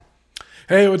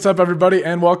Hey, what's up, everybody,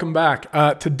 and welcome back.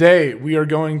 Today, we are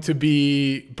going to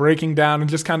be breaking down and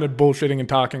just kind of bullshitting and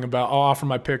talking about, I'll offer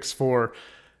my picks for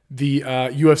the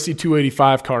UFC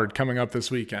 285 card coming up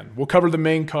this weekend. We'll cover the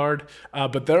main card,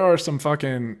 but there are some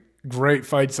fucking great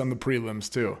fights on the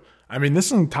prelims, too. I mean,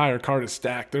 this entire card is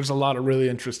stacked. There's a lot of really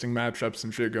interesting matchups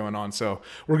and shit going on. So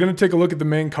we're going to take a look at the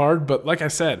main card, but like I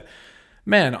said,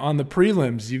 man, on the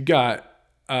prelims, you've got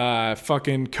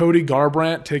fucking Cody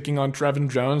Garbrandt taking on Trevin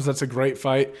Jones. That's a great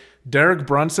fight. Derek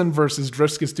Brunson versus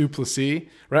Dricus du Plessis.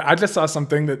 Right? I just saw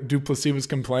something that du Plessis was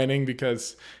complaining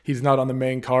because he's not on the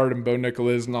main card and Bo Nickel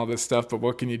is and all this stuff. But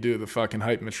what can you do? The fucking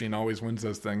hype machine always wins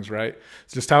those things, right?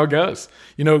 It's just how it goes.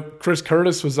 You know, Chris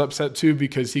Curtis was upset too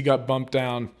because he got bumped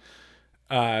down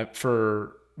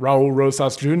for Raul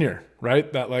Rosas Jr.,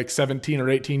 right? That like 17 or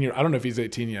 18 year, I don't know if he's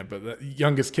 18 yet, but the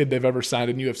youngest kid they've ever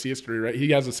signed in UFC history, right? He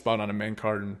has a spot on a main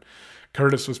card and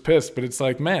Curtis was pissed, but it's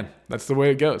like, man, that's the way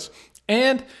it goes.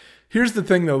 And here's the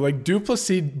thing though, like du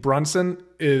Plessis Brunson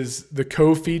is the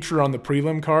co-feature on the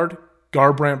prelim card.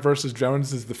 Garbrandt versus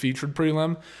Jones is the featured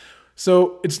prelim.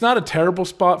 So it's not a terrible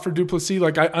spot for du Plessis.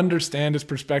 Like I understand his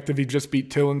perspective. He just beat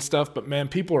Till and stuff, but man,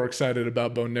 people are excited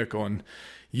about Bo Nickel and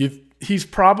he's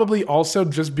probably also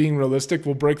just being realistic.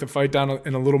 We'll break the fight down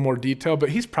in a little more detail, but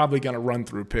he's probably going to run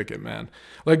through Pickett, man.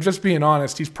 Like just being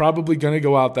honest, he's probably going to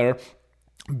go out there,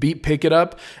 beat Pickett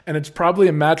up, and it's probably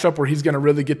a matchup where he's going to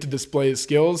really get to display his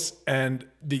skills, and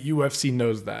the UFC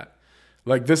knows that.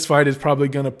 Like this fight is probably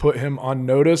going to put him on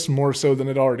notice more so than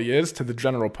it already is to the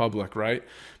general public, right?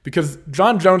 Because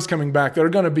John Jones coming back, they're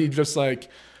going to be just like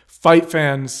fight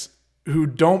fans who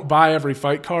don't buy every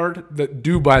fight card that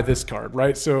do buy this card,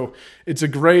 right? So it's a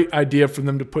great idea for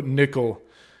them to put Nickel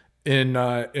in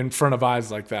front of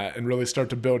eyes like that and really start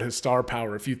to build his star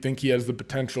power if you think he has the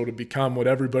potential to become what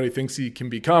everybody thinks he can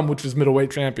become, which is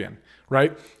middleweight champion,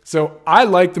 right? So I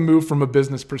like the move from a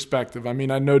business perspective. I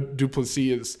mean, I know du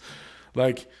Plessis is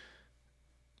like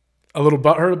a little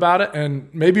butthurt about it, and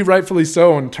maybe rightfully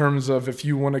so in terms of if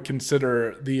you want to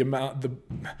consider the amount,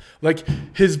 like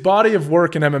his body of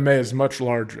work in MMA is much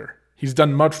larger. He's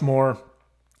done much more.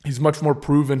 He's much more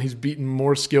proven. He's beaten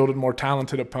more skilled and more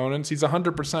talented opponents. He's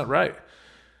 100% right.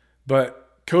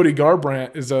 But Cody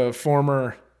Garbrandt is a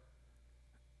former,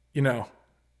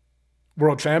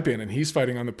 world champion, and he's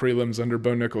fighting on the prelims under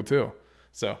Bo Nickel too.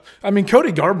 So, I mean,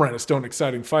 Cody Garbrandt is still an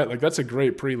exciting fight. Like, that's a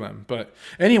great prelim. But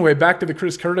anyway, back to the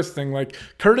Chris Curtis thing. Like,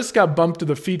 Curtis got bumped to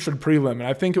the featured prelim, and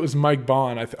I think it was Mike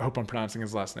Bond. I hope I'm pronouncing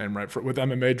his last name right. With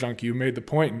MMA Junkie, who made the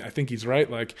point, and I think he's right.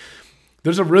 Like,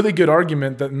 there's a really good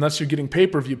argument that unless you're getting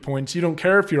pay-per-view points, you don't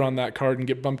care if you're on that card and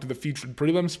get bumped to the featured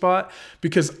prelim spot,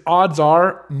 because odds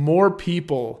are more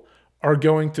people are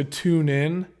going to tune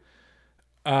in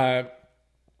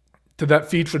to that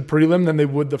featured prelim than they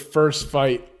would the first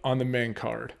fight on the main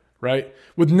card, right?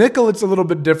 With Nickel, it's a little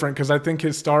bit different because I think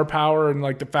his star power and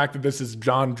like the fact that this is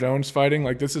John Jones fighting,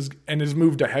 like this is, and his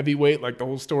move to heavyweight, like the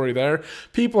whole story there,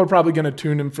 people are probably going to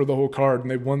tune him for the whole card and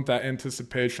they want that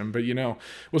anticipation. But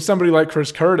with somebody like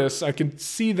Chris Curtis, I can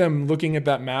see them looking at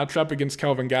that matchup against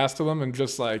Kelvin Gastelum and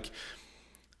just like,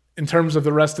 in terms of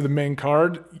the rest of the main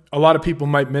card, a lot of people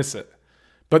might miss it.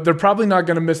 But they're probably not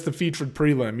going to miss the featured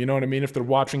prelim, you know what I mean, if they're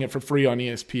watching it for free on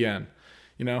ESPN.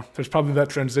 There's probably that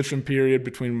transition period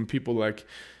between when people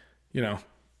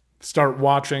start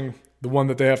watching the one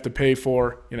that they have to pay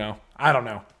for. I don't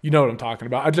know. You know what I'm talking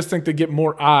about. I just think they get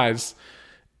more eyes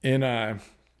in a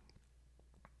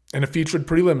featured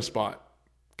prelim spot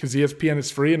because ESPN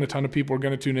is free and a ton of people are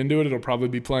going to tune into it. It'll probably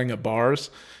be playing at bars.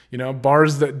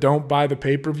 Bars that don't buy the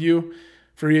pay-per-view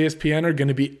for ESPN are going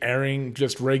to be airing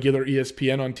just regular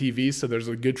ESPN on TV, so there's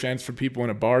a good chance for people in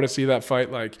a bar to see that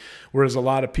fight. Like, whereas a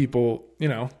lot of people,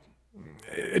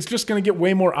 it's just going to get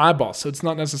way more eyeballs, so it's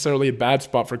not necessarily a bad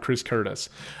spot for Chris Curtis.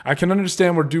 I can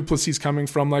understand where du Plessis is coming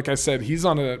from. Like I said, he's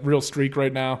on a real streak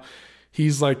right now.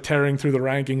 He's like tearing through the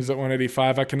rankings at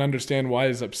 185. I can understand why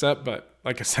he's upset, but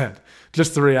like I said,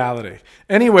 just the reality.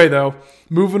 Anyway, though,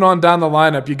 moving on down the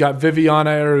lineup, you got Viviana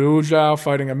Araújo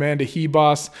fighting Amanda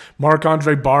Ribas,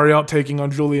 Marc-Andre Barriault taking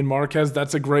on Julian Marquez.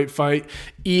 That's a great fight.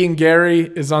 Ian Gary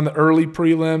is on the early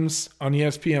prelims on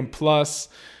ESPN+.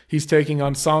 He's taking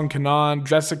on Song Kanan,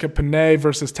 Jessica Panay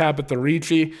versus Tabitha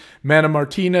Ricci, Mana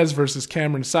Martinez versus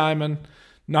Cameron Simon.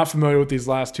 Not familiar with these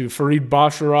last two. Farid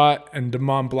Basharat and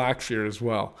Damon Blackshear as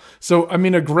well. So, I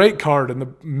mean, a great card, and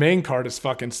the main card is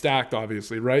fucking stacked,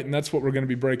 obviously, right? And that's what we're going to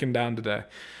be breaking down today.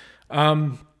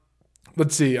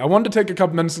 Let's see. I wanted to take a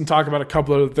couple minutes and talk about a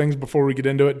couple other things before we get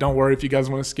into it. Don't worry if you guys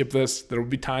want to skip this. There will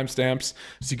be timestamps,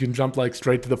 so you can jump like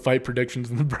straight to the fight predictions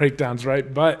and the breakdowns,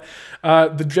 right? But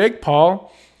the Jake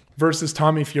Paul versus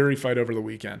Tommy Fury fight over the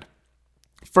weekend.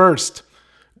 First,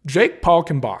 Jake Paul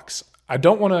can box. I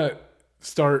don't want to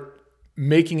start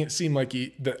making it seem like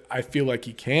that I feel like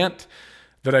he can't,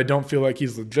 that I don't feel like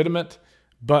he's legitimate.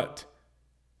 But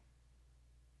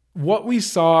what we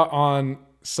saw on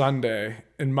Sunday,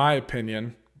 in my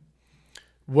opinion,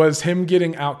 was him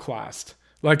getting outclassed.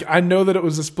 Like, I know that it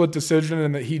was a split decision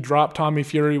and that he dropped Tommy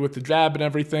Fury with the jab and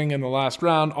everything in the last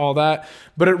round, all that.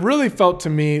 But it really felt to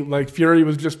me like Fury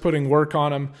was just putting work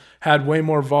on him, had way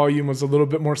more volume, was a little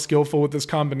bit more skillful with his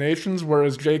combinations,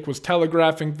 whereas Jake was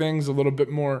telegraphing things a little bit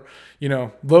more,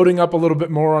 loading up a little bit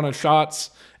more on his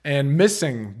shots and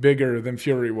missing bigger than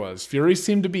Fury was. Fury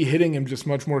seemed to be hitting him just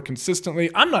much more consistently.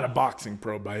 I'm not a boxing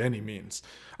pro by any means.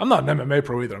 I'm not an MMA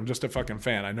pro either. I'm just a fucking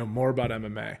fan. I know more about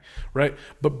MMA, right?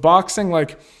 But boxing,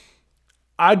 like,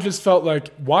 I just felt like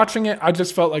watching it, I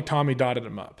just felt like Tommy dotted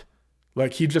him up.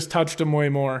 Like, he just touched him way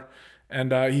more,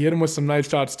 and he hit him with some nice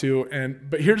shots too.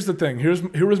 But here's the thing.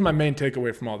 Here was my main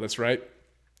takeaway from all this, right?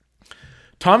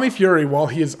 Tommy Fury, while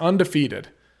he is undefeated,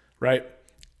 right,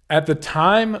 at the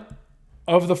time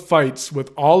of the fights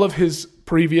with all of his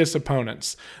previous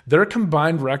opponents, their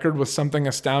combined record was something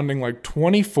astounding like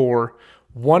 24,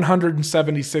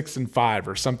 176 and 5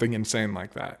 or something insane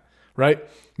like that, right?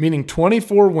 Meaning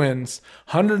 24 wins,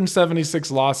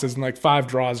 176 losses, and like 5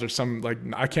 draws or some, like,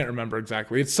 I can't remember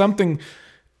exactly. It's something,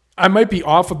 I might be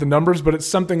off with the numbers, but it's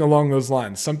something along those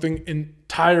lines, something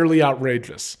entirely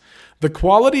outrageous. The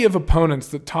quality of opponents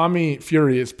that Tommy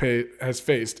Fury has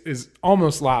faced is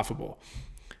almost laughable.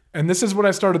 And this is what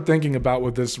I started thinking about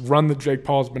with this run that Jake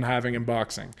Paul's been having in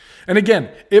boxing. And again,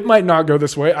 it might not go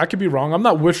this way. I could be wrong. I'm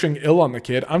not wishing ill on the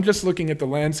kid. I'm just looking at the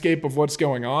landscape of what's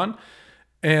going on.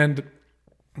 And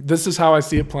this is how I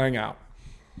see it playing out.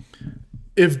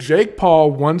 If Jake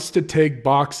Paul wants to take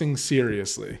boxing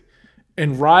seriously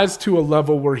and rise to a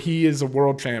level where he is a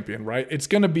world champion, right? It's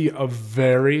going to be a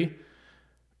very,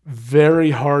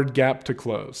 very hard gap to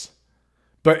close.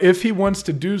 But if he wants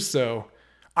to do so,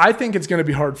 I think it's going to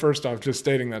be hard, first off, just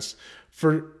stating this,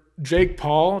 for Jake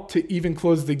Paul to even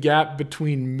close the gap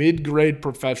between mid-grade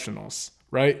professionals,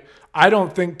 right? I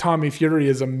don't think Tommy Fury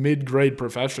is a mid-grade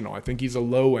professional. I think he's a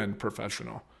low-end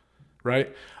professional,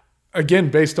 right?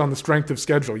 Again, based on the strength of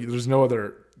schedule, there's no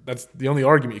other, that's the only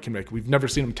argument you can make. We've never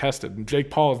seen him tested. And Jake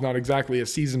Paul is not exactly a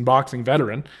seasoned boxing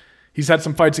veteran. He's had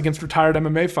some fights against retired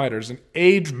MMA fighters, and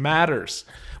age matters.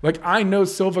 Like, I know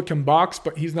Silva can box,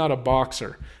 but he's not a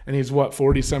boxer. And he's,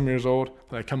 40-some years old?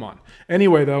 Like, come on.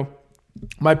 Anyway, though,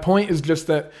 my point is just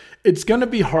that it's going to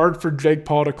be hard for Jake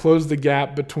Paul to close the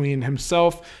gap between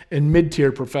himself and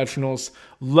mid-tier professionals,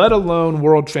 let alone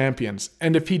world champions.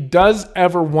 And if he does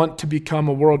ever want to become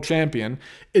a world champion,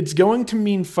 it's going to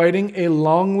mean fighting a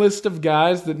long list of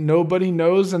guys that nobody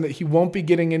knows and that he won't be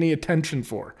getting any attention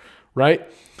for, right?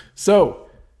 So,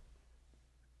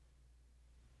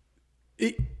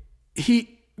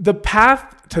 the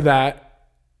path to that,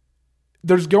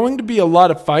 there's going to be a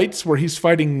lot of fights where he's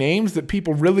fighting names that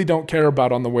people really don't care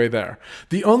about on the way there.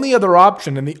 The only other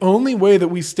option and the only way that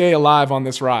we stay alive on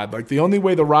this ride, like the only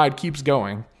way the ride keeps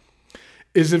going,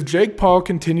 is if Jake Paul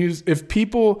continues, if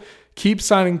people keep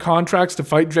signing contracts to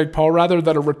fight Jake Paul, rather,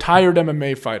 that are retired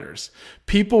MMA fighters,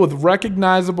 people with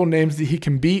recognizable names that he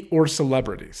can beat or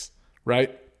celebrities,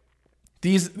 right?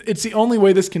 It's the only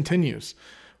way this continues.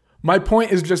 My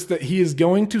point is just that he is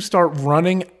going to start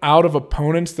running out of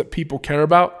opponents that people care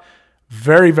about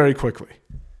very, very quickly.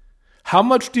 How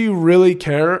much do you really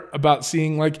care about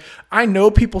seeing, like, I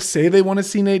know people say they want to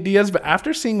see Nate Diaz, but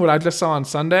after seeing what I just saw on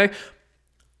Sunday,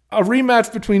 a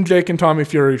rematch between Jake and Tommy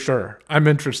Fury, sure, I'm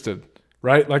interested,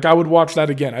 right? Like, I would watch that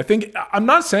again. I'm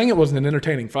not saying it wasn't an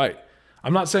entertaining fight.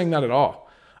 I'm not saying that at all.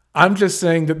 I'm just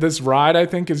saying that this ride, I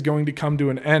think, is going to come to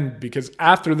an end, because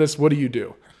after this, what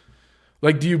do?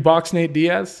 Like, do you box Nate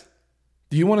Diaz?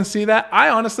 Do you want to see that? I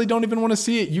honestly don't even want to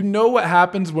see it. You know what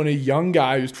happens when a young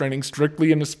guy who's training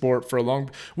strictly in the sport for a long...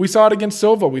 We saw it against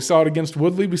Silva. We saw it against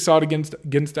Woodley. We saw it against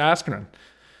Askren.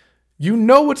 You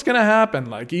know what's going to happen.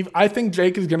 Like, I think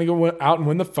Jake is going to go out and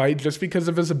win the fight just because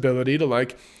of his ability to,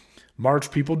 like,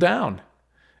 march people down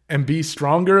and be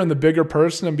stronger and the bigger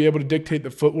person and be able to dictate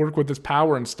the footwork with his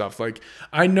power and stuff. Like,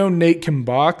 I know Nate can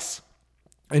box,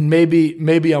 and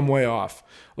maybe I'm way off.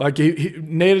 Like,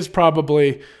 Nate is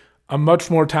probably a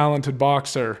much more talented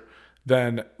boxer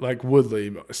than, like,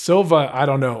 Woodley. Silva, I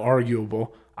don't know,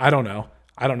 arguable. I don't know.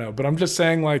 But I'm just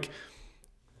saying, like,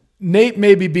 Nate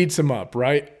maybe beats him up,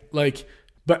 right? Like,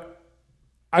 but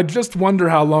I just wonder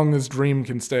how long this dream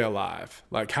can stay alive.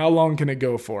 Like, how long can it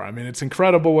go for? I mean, it's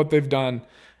incredible what they've done.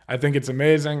 I think it's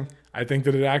amazing. I think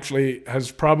that it actually has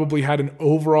probably had an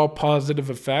overall positive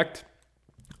effect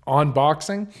on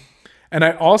boxing. And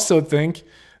I also think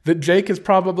that Jake has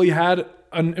probably had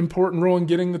an important role in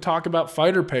getting the talk about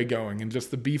fighter pay going and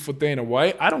just the beef with Dana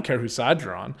White. I don't care whose side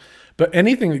you're on, but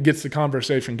anything that gets the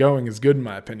conversation going is good in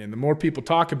my opinion. The more people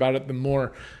talk about it, the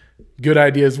more good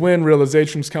ideas win,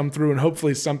 realizations come through, and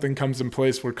hopefully something comes in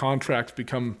place where contracts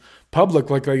become public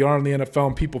like they are in the NFL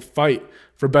and people fight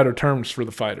for better terms for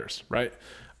the fighters, right?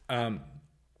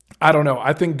 I don't know.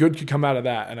 I think good could come out of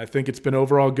that, and I think it's been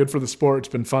overall good for the sport. It's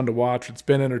been fun to watch. It's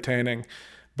been entertaining,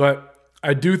 but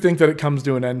I do think that it comes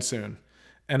to an end soon,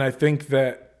 and I think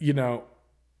that,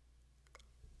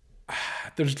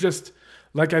 there's just,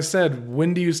 like I said,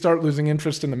 when do you start losing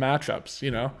interest in the matchups,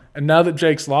 And now that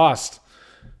Jake's lost,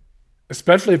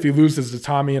 especially if he loses to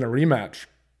Tommy in a rematch,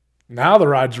 now the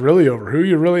ride's really over. Who are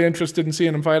you really interested in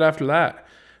seeing him fight after that?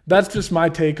 That's just my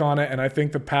take on it, and I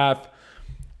think the path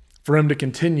for him to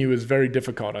continue is very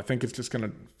difficult. I think it's just going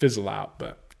to fizzle out.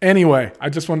 But anyway, I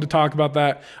just wanted to talk about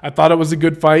that. I thought it was a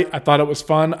good fight. I thought it was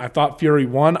fun. I thought Fury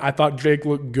won. I thought Jake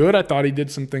looked good. I thought he did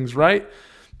some things right.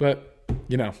 But,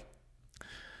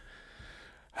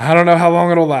 I don't know how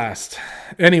long it'll last.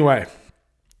 Anyway,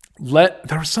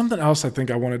 there was something else I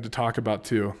think I wanted to talk about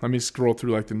too. Let me scroll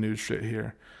through like the news shit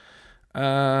here.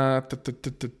 Let's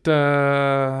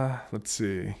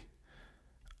see.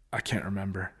 I can't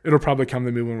remember. It'll probably come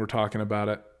to me when we're talking about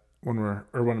it, when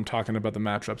I'm talking about the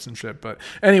matchups and shit. But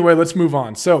anyway, let's move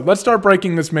on. So let's start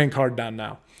breaking this main card down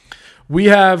now. We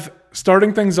have,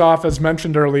 starting things off, as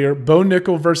mentioned earlier, Bo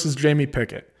Nickel versus Jamie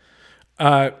Pickett.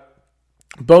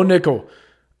 Bo Nickel,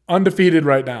 undefeated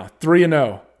right now,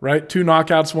 3-0, right? 2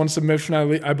 knockouts, 1 submission,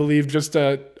 I believe, just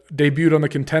debuted on the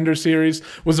Contender Series.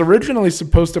 Was originally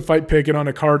supposed to fight Pickett on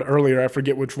a card earlier. I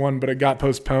forget which one, but it got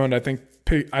postponed. I think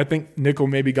Nickel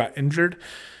maybe got injured.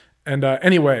 And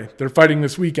anyway, they're fighting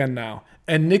this weekend now.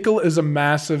 And Nickel is a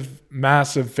massive,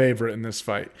 massive favorite in this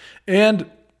fight. And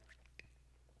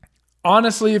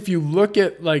honestly, if you look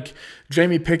at like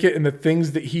Jamie Pickett and the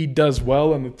things that he does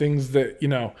well and the things that,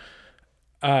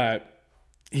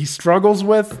 he struggles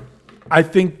with, I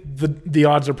think the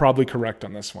odds are probably correct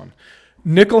on this one.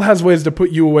 Nickel has ways to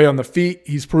put you away on the feet.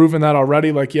 He's proven that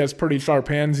already. Like, he has pretty sharp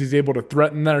hands. He's able to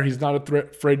threaten there. He's not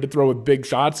afraid to throw with big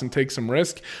shots and take some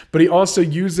risk. But he also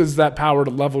uses that power to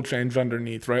level change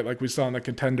underneath, right? Like we saw in the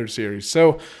Contender Series.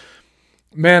 So,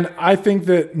 man, I think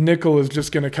that Nickel is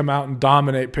just going to come out and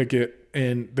dominate Pickett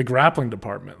in the grappling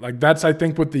department. Like, that's, I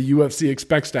think, what the UFC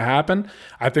expects to happen.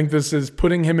 I think this is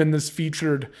putting him in this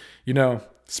featured,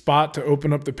 spot to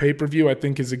open up the pay-per-view, I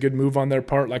think is a good move on their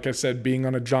part. Like I said, being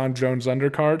on a John Jones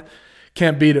undercard,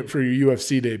 can't beat it for your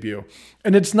UFC debut.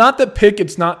 And it's not that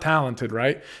Pickett's not talented,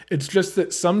 right? It's just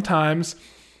that sometimes,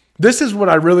 this is what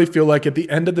I really feel like at the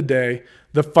end of the day,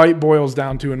 the fight boils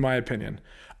down to, in my opinion.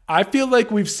 I feel like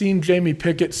we've seen Jamie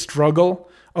Pickett struggle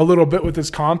a little bit with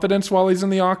his confidence while he's in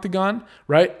the octagon,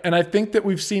 right? And I think that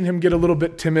we've seen him get a little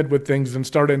bit timid with things and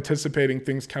start anticipating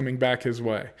things coming back his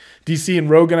way. DC and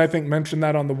Rogan, I think, mentioned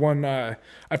that on the one, I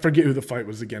forget who the fight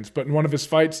was against, but in one of his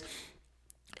fights.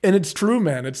 And it's true,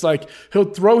 man. It's like he'll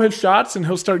throw his shots and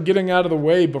he'll start getting out of the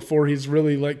way before he's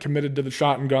really like committed to the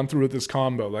shot and gone through with his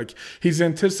combo. Like, he's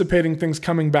anticipating things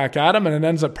coming back at him and it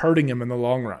ends up hurting him in the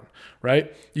long run,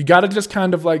 right? You got to just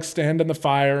kind of like stand in the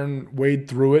fire and wade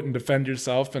through it and defend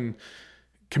yourself and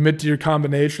commit to your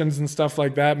combinations and stuff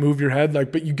like that. Move your head.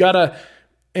 But you got to,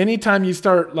 anytime you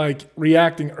start like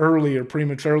reacting early or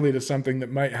prematurely to something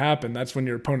that might happen, that's when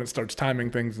your opponent starts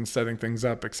timing things and setting things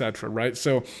up, etc. Right?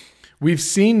 So we've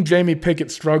seen Jamie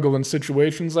Pickett struggle in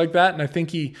situations like that. And I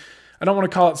think I don't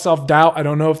want to call it self-doubt. I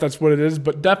don't know if that's what it is,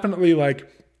 but definitely like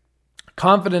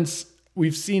confidence.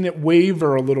 We've seen it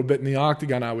waver a little bit in the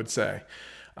octagon, I would say.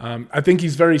 I think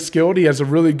he's very skilled. He has a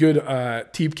really good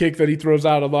teep kick that he throws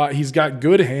out a lot. He's got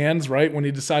good hands, right, when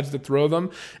he decides to throw them.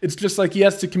 It's just like he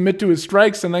has to commit to his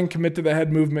strikes and then commit to the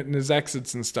head movement and his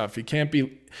exits and stuff. He can't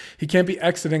be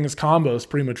exiting his combos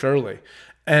prematurely.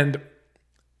 And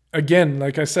again,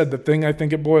 like I said, the thing I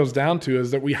think it boils down to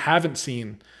is that we haven't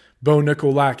seen Bo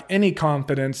Nickel lack any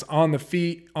confidence on the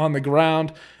feet, on the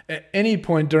ground, at any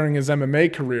point during his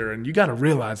MMA career. And you got to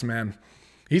realize, man,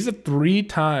 he's a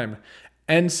 3-time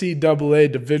NCAA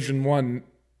Division I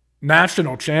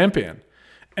national champion.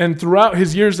 And throughout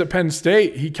his years at Penn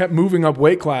State, he kept moving up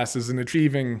weight classes and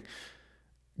achieving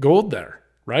gold there,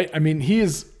 right? I mean, he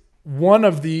is one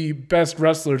of the best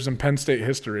wrestlers in Penn State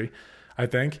history, I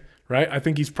think, right? I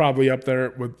think he's probably up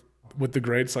there with the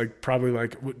greats, like probably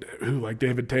like who, like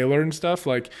David Taylor and stuff.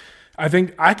 Like, I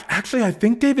think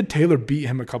David Taylor beat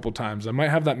him a couple times. I might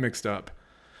have that mixed up,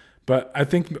 but I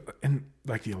think in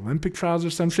like the Olympic trials or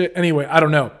some shit. Anyway, I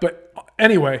don't know. But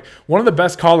anyway, one of the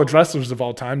best college wrestlers of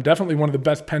all time, definitely one of the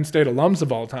best Penn State alums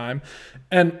of all time.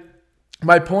 And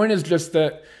my point is just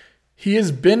that he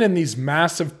has been in these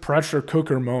massive pressure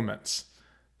cooker moments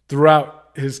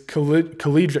throughout his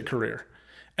collegiate career.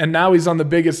 And now he's on the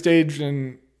biggest stage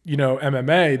in,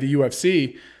 MMA, the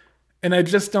UFC. And I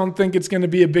just don't think it's going to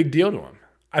be a big deal to him.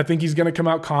 I think he's going to come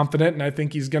out confident, and I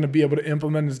think he's going to be able to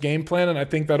implement his game plan, and I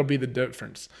think that'll be the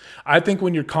difference. I think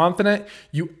when you're confident,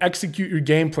 you execute your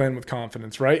game plan with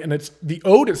confidence, right? And it's the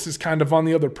onus is kind of on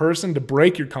the other person to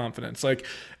break your confidence. Like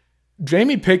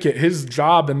Jamie Pickett, his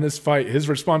job in this fight, his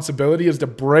responsibility is to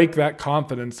break that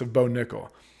confidence of Bo Nickal.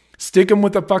 Stick him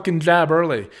with a fucking jab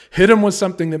early. Hit him with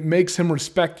something that makes him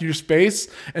respect your space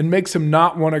and makes him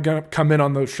not want to come in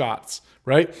on those shots.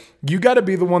 Right? You got to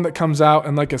be the one that comes out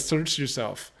and asserts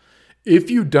yourself. If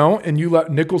you don't and you let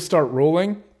Nickal start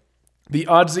rolling, the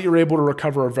odds that you're able to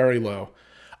recover are very low.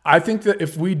 I think that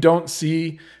if we don't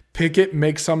see Pickett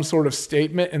make some sort of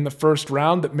statement in the first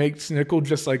round that makes Nickal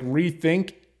just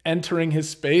rethink entering his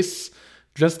space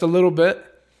just a little bit,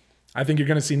 I think you're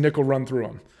going to see Nickal run through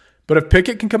him. But if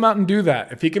Pickett can come out and do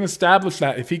that, if he can establish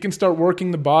that, if he can start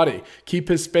working the body, keep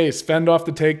his space, fend off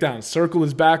the takedown, circle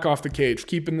his back off the cage,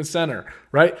 keep in the center,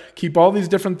 right? Keep all these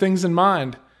different things in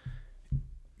mind,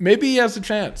 maybe he has a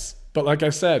chance. But like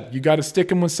I said, you got to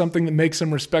stick him with something that makes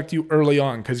him respect you early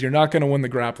on because you're not going to win the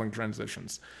grappling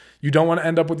transitions. You don't want to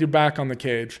end up with your back on the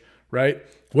cage, right?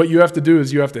 What you have to do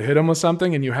is you have to hit him with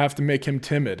something and you have to make him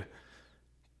timid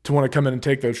to want to come in and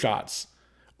take those shots.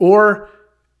 Or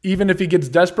even if he gets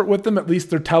desperate with them, at least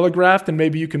they're telegraphed and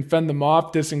maybe you can fend them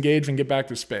off, disengage, and get back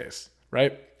to space,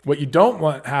 right? What you don't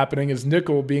want happening is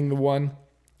Nickal being the one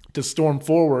to storm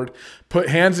forward, put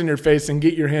hands in your face and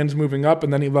get your hands moving up,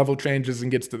 and then he level changes and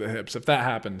gets to the hips. If that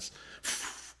happens,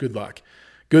 good luck.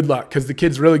 Good luck, because the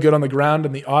kid's really good on the ground,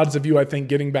 and the odds of you, I think,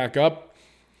 getting back up,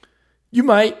 you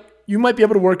might be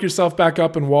able to work yourself back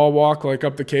up and wall walk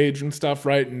up the cage and stuff,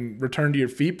 right, and return to your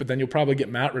feet, but then you'll probably get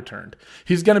mat returned.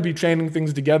 He's going to be chaining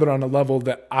things together on a level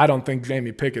that I don't think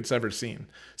Jamie Pickett's ever seen.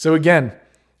 So again,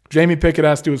 Jamie Pickett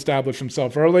has to establish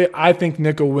himself early. I think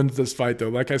Nickal wins this fight, though.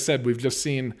 Like I said, we've just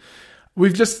seen.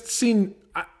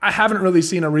 I haven't really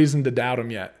seen a reason to doubt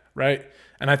him yet, right?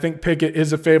 And I think Pickett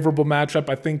is a favorable matchup.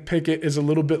 I think Pickett is a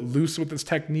little bit loose with his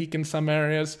technique in some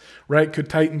areas, right? Could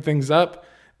tighten things up,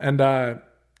 and I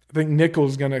think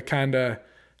Nickal's going to kind of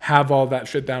have all that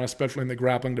shit down, especially in the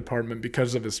grappling department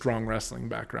because of his strong wrestling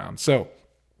background. So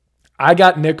I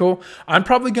got Nickal. I'm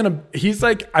probably going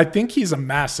to, I think he's a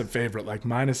massive favorite,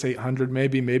 minus 800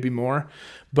 maybe more.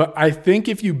 But I think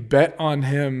if you bet on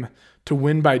him to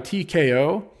win by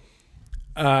TKO,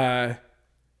 I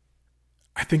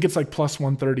think it's plus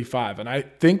 135. And I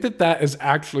think that is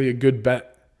actually a good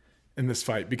bet in this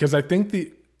fight because I think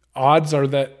the odds are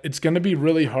that it's going to be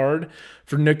really hard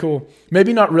for Nickal.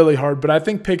 Maybe not really hard, but I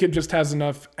think Pickett just has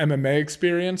enough MMA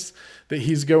experience that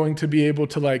he's going to be able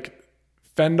to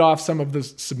fend off some of the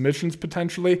submissions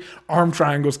potentially. Arm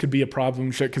triangles could be a problem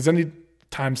because any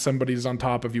time somebody's on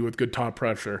top of you with good top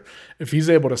pressure, if he's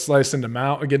able to slice into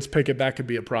mount against Pickett, that could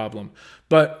be a problem.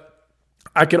 But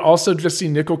I could also just see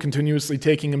Nickal continuously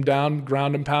taking him down,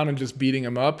 ground and pound, and just beating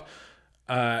him up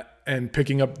and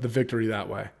picking up the victory that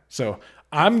way. So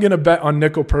I'm going to bet on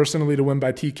Nickal personally to win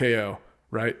by TKO,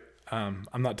 right? I'm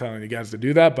not telling you guys to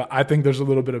do that, but I think there's a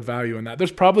little bit of value in that.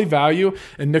 There's probably value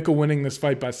in Nickal winning this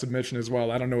fight by submission as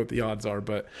well. I don't know what the odds are,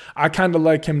 but I kind of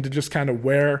like him to just kind of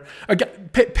wear. Again,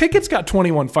 Pickett's got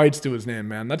 21 fights to his name,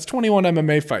 man. That's 21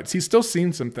 MMA fights. He's still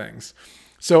seen some things.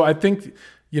 So I think,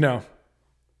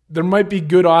 there might be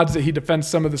good odds that he defends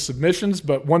some of the submissions,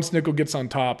 but once Nickal gets on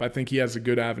top, I think he has a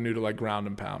good avenue to ground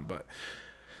and pound. But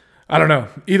I don't know.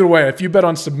 Either way, if you bet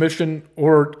on submission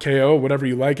or KO, whatever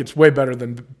you like, it's way better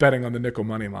than betting on the Nickal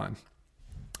money line.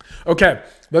 Okay,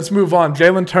 let's move on.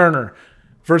 Jalen Turner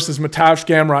versus Mateusz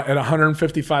Gamrot at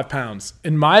 155 pounds.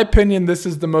 In my opinion, this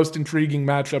is the most intriguing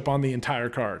matchup on the entire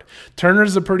card.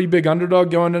 Turner's a pretty big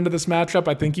underdog going into this matchup.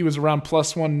 I think he was around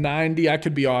plus 190. I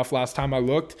could be off last time I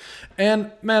looked.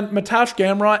 And, man, Mateusz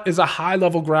Gamrot is a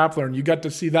high-level grappler, and you got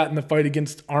to see that in the fight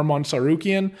against Arman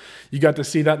Tsarukyan. You got to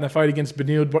see that in the fight against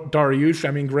Beneil Dariush. I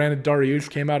mean, granted,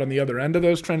 Dariush came out on the other end of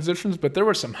those transitions, but there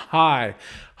were some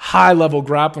high-level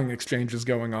grappling exchanges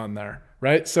going on there,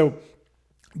 right? So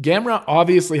Gamrot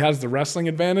obviously has the wrestling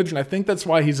advantage, and I think that's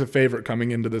why he's a favorite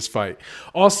coming into this fight.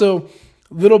 Also,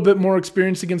 a little bit more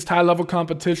experience against high-level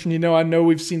competition. I know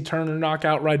we've seen Turner knock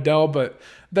out Rydell, but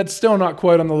that's still not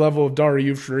quite on the level of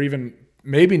Dariush or even,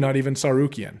 maybe not even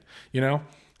Tsarukyan,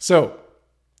 So,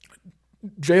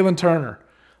 Jalen Turner,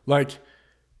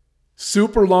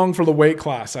 super long for the weight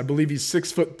class. I believe he's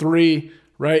 6'3",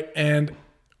 right? And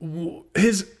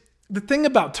the thing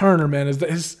about Turner, man, is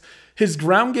that his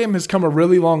ground game has come a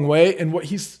really long way, and what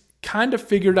he's kind of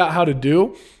figured out how to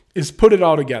do is put it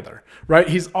all together, right?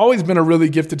 He's always been a really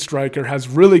gifted striker, has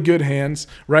really good hands,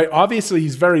 right? Obviously,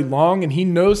 he's very long and he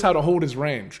knows how to hold his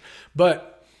range,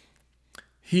 but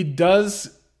he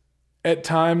does at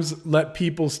times let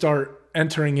people start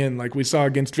entering in, like we saw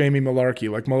against Jamie Malarkey.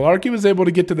 Like Malarkey was able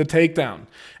to get to the takedown.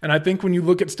 And I think when you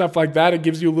look at stuff like that, it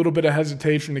gives you a little bit of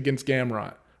hesitation against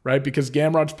Gamrot, right? Because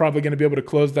Gamrot's probably going to be able to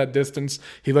close that distance.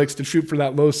 He likes to shoot for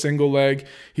that low single leg.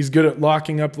 He's good at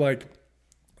locking up, like,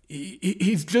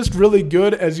 he's just really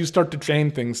good as you start to chain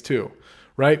things too,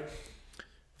 right?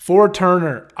 For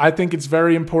Turner, I think it's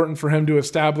very important for him to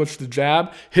establish the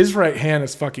jab. His right hand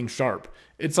is fucking sharp.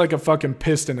 It's like a fucking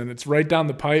piston and it's right down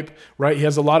the pipe, right? He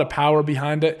has a lot of power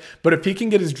behind it. But if he can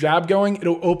get his jab going,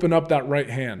 it'll open up that right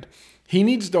hand. He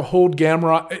needs to hold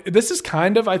Gamrot. This is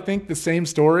kind of, I think, the same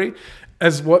story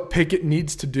as what Pickett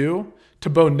needs to do to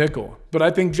Bo Nickel. But I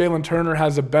think Jalen Turner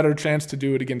has a better chance to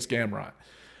do it against Gamrot.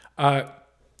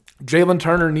 Jalen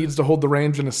Turner needs to hold the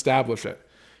range and establish it.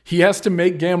 He has to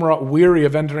make Gamrot weary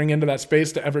of entering into that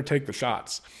space to ever take the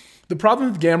shots. The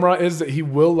problem with Gamrot is that he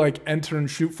will like enter and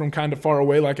shoot from kind of far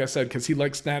away, like I said, because he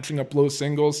likes snatching up low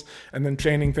singles and then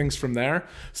chaining things from there.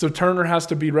 So Turner has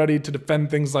to be ready to defend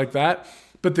things like that.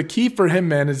 But the key for him,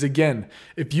 man, is again,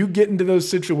 if you get into those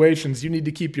situations, you need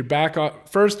to keep your back off.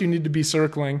 First, you need to be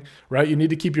circling, right? You need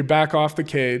to keep your back off the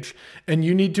cage, and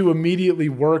you need to immediately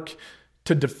work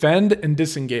to defend and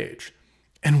disengage.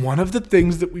 And one of the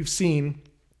things that we've seen,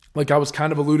 like I was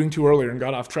kind of alluding to earlier and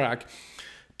got off track,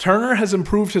 Turner has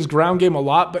improved his ground game a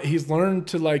lot, but he's learned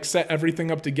to like set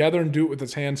everything up together and do it with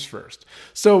his hands first.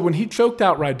 So when he choked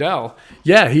out Rydell,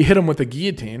 yeah, he hit him with a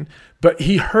guillotine, but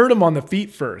he hurt him on the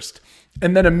feet first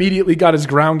and then immediately got his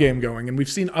ground game going. And we've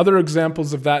seen other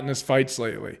examples of that in his fights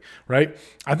lately, right?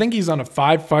 I think he's on a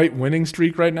 5-fight winning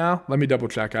streak right now. Let me double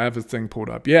check. I have his thing pulled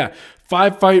up. Yeah,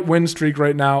 5-fight win streak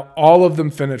right now. All of them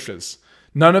finishes.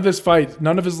 None of his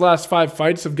last 5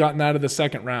 fights have gotten out of the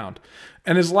second round.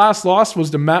 And his last loss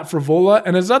was to Matt Frivola,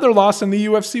 and his other loss in the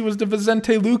UFC was to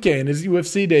Vicente Luque in his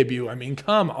UFC debut. I mean,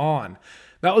 come on.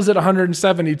 That was at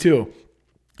 172.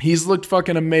 He's looked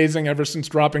fucking amazing ever since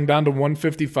dropping down to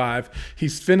 155.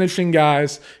 He's finishing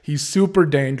guys. He's super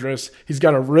dangerous. He's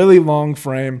got a really long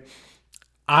frame.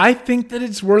 I think that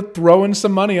it's worth throwing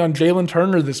some money on Jalen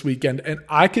Turner this weekend, and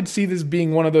I could see this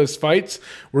being one of those fights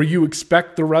where you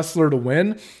expect the wrestler to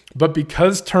win, but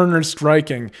because Turner's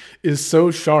striking is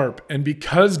so sharp, and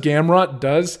because Gamrot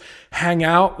does hang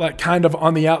out like kind of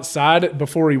on the outside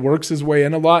before he works his way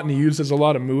in a lot and he uses a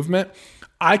lot of movement,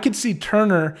 I could see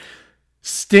Turner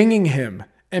stinging him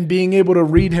and being able to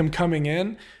read him coming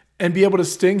in and be able to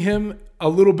sting him a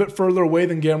little bit further away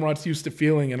than Gamrot's used to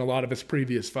feeling in a lot of his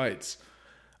previous fights.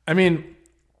 I mean,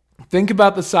 think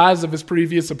about the size of his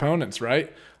previous opponents,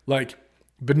 right? Like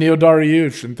Beneil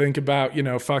Dariush, and think about,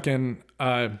 fucking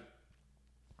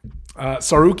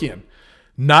Sarukian.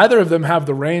 Neither of them have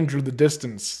the range or the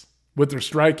distance with their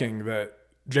striking that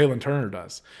Jalen Turner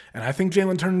does. And I think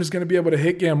Jalen Turner is going to be able to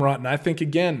hit Gamrot. And I think,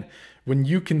 again, when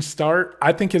you can start,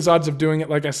 I think his odds of doing it,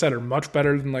 like I said, are much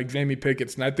better than like Jamie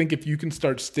Pickett's. And I think if you can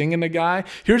start stinging a guy,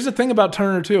 here's the thing about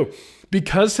Turner too.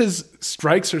 Because his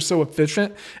strikes are so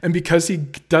efficient and because he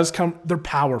does they're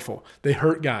powerful. They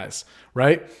hurt guys,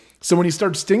 right? So when he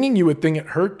starts stinging you with thing, it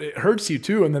hurts you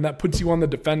too, and then that puts you on the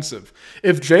defensive.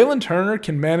 If Jalen Turner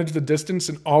can manage the distance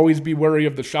and always be wary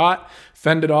of the shot,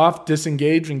 fend it off,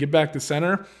 disengage, and get back to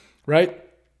center, right?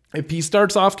 If he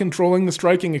starts off controlling the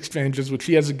striking exchanges, which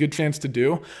he has a good chance to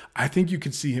do, I think you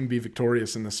could see him be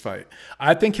victorious in this fight.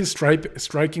 I think his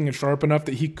striking is sharp enough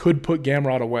that he could put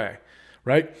Gamrot away,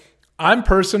 right? I think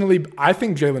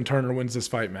Jalen Turner wins this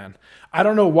fight, man. I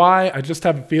don't know why. I just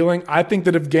have a feeling. I think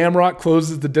that if Gamrot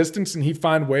closes the distance and he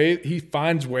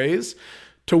finds ways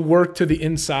to work to the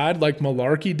inside like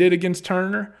Malarkey did against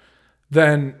Turner,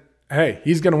 then, hey,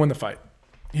 he's going to win the fight.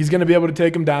 He's going to be able to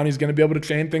take him down. He's going to be able to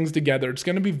chain things together. It's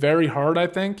going to be very hard, I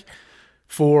think,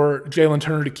 for Jalen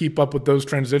Turner to keep up with those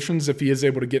transitions if he is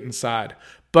able to get inside.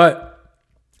 But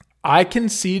I can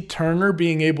see Turner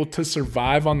being able to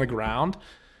survive on the ground,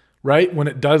 right, when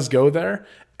it does go there.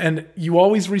 And you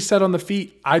always reset on the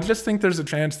feet. I just think there's a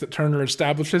chance that Turner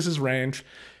establishes his range,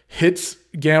 hits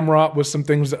Gamrot with some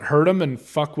things that hurt him and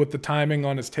fuck with the timing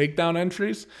on his takedown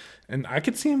entries. And I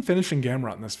could see him finishing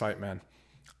Gamrot in this fight, man.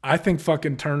 I think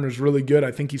fucking Turner's really good.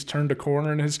 I think he's turned a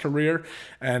corner in his career.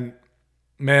 And,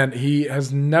 man, he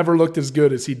has never looked as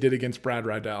good as he did against Brad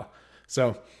Rydell.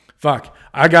 So, fuck.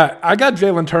 I got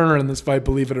Jalen Turner in this fight,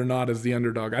 believe it or not, as the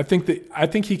underdog. I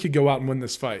think he could go out and win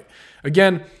this fight.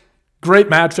 Again, great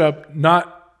matchup.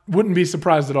 Wouldn't be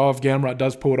surprised at all if Gamrot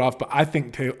does pull it off, but I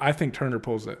think Turner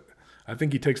pulls it. I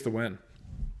think he takes the win.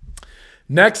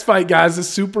 Next fight, guys, is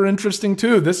super interesting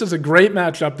too. This is a great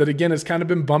matchup that, again, has kind of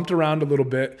been bumped around a little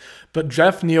bit. But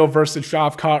Geoff Neal versus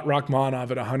Shavkat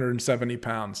Rakhmonov at 170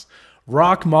 pounds.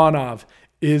 Rakhmonov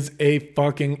is a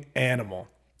fucking animal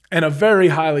and a very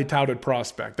highly touted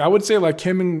prospect. I would say like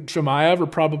him and Chimaev are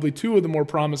probably two of the more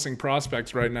promising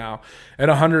prospects right now at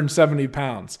 170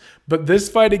 pounds. But this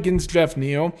fight against Geoff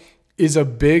Neal is a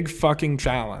big fucking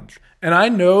challenge. And I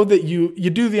know that you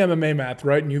do the MMA math,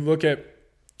 right? And you look at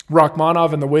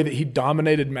Rakhmonov and the way that he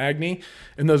dominated Magny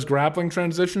in those grappling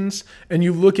transitions, and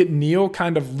you look at Neal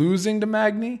kind of losing to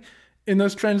Magny in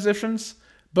those transitions.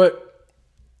 But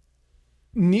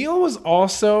Neal was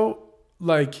also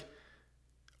like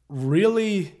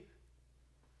really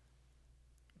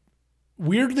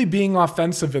weirdly being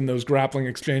offensive in those grappling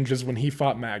exchanges when he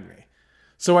fought Magny.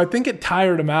 So I think it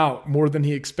tired him out more than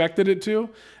he expected it to,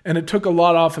 and it took a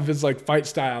lot off of his like fight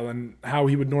style and how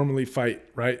he would normally fight,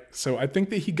 right? So I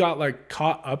think that he got like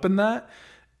caught up in that,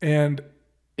 and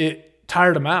it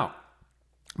tired him out.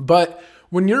 But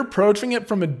when you're approaching it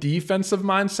from a defensive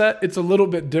mindset, it's a little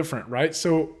bit different, right?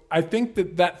 So I think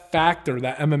that factor,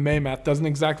 that MMA math, doesn't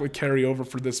exactly carry over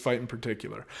for this fight in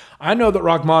particular. I know that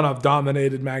Rakhmonov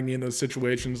dominated Magny in those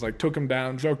situations, like took him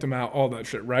down, choked him out, all that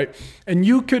shit, right? And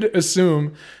you could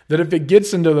assume that if it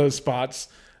gets into those spots,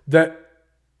 that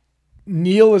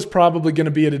Neal is probably going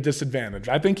to be at a disadvantage.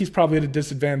 I think he's probably at a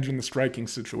disadvantage in the striking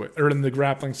situation or in the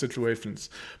grappling situations.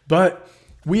 But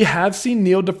we have seen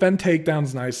Neal defend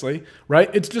takedowns nicely, right?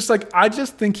 It's just like, I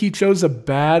just think he chose a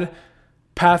bad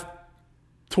path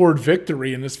toward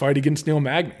victory in this fight against Neil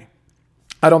Magny.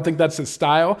 I don't think that's his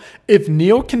style. If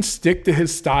Neal can stick to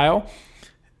his style,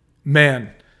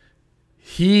 man,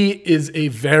 he is a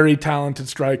very talented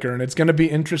striker, and it's going to be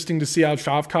interesting to see how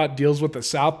Shavkat deals with a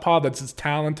southpaw that's as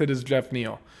talented as Geoff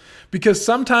Neal. Because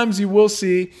sometimes you will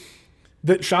see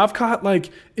that Shavkat,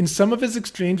 like in some of his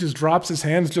exchanges, drops his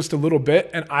hands just a little bit,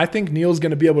 and I think Neal's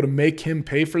going to be able to make him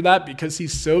pay for that because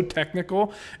he's so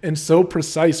technical and so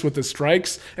precise with the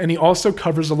strikes, and he also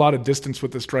covers a lot of distance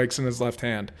with the strikes in his left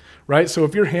hand, right? So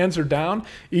if your hands are down,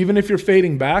 even if you're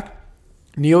fading back,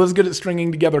 Neal is good at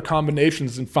stringing together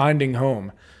combinations and finding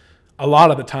home a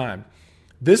lot of the time.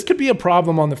 This could be a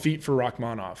problem on the feet for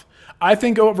Rakhmonov. I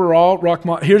think overall,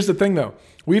 here's the thing though.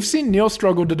 We've seen Neal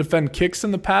struggle to defend kicks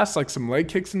in the past, like some leg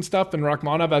kicks and stuff, and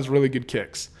Rakhmonov has really good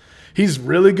kicks. He's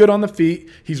really good on the feet.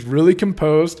 He's really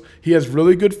composed. He has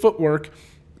really good footwork.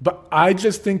 But I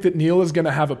just think that Neal is going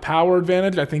to have a power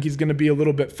advantage. I think he's going to be a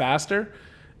little bit faster.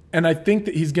 And I think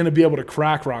that he's going to be able to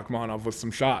crack Rakhmonov with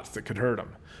some shots that could hurt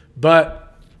him. But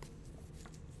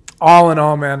all in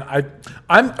all, man,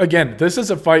 again, this is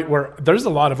a fight where there's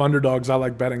a lot of underdogs I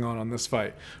like betting on this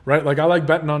fight, right? Like I like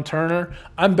betting on Turner.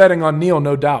 I'm betting on Neal,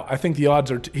 no doubt. I think the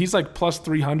odds are he's like plus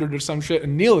 300 or some shit,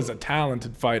 and Neal is a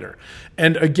talented fighter.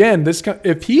 And again, if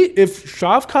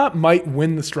Shavkat might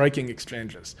win the striking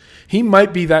exchanges, he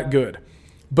might be that good.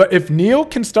 But if Neal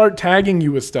can start tagging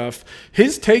you with stuff,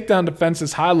 his takedown defense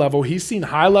is high level. He's seen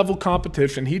high level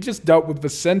competition. He just dealt with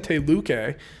Vicente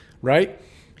Luque, right?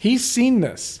 He's seen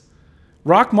this.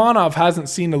 Rakhmonov hasn't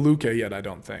seen a Luque yet, I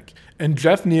don't think. And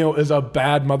Geoff Neal is a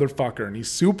bad motherfucker, and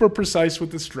he's super precise with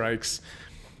the strikes.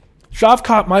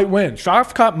 Shavkat might win.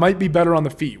 Shavkat might be better on the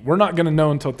feet. We're not going to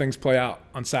know until things play out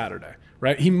on Saturday,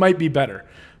 right? He might be better.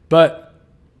 But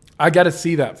I got to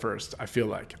see that first, I feel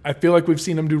like. I feel like we've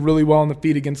seen him do really well on the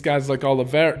feet against guys like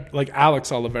Oliveira, like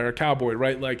Alex Oliveira, Cowboy,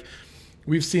 right? Like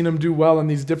we've seen him do well in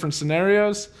these different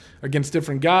scenarios against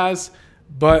different guys,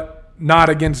 but not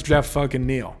against Geoff fucking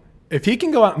Neal. If he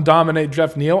can go out and dominate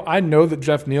Geoff Neal, I know that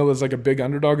Geoff Neal is like a big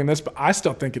underdog in this, but I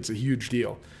still think it's a huge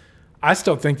deal. I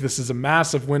still think this is a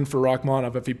massive win for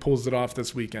Rakhmonov if he pulls it off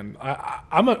this weekend.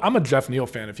 I'm a Geoff Neal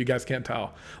fan, if you guys can't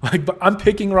tell. But I'm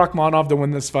picking Rakhmonov to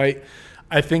win this fight.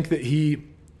 I think that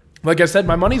like I said,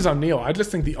 my money's on Neal. I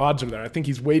just think the odds are there. I think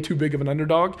he's way too big of an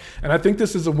underdog, and I think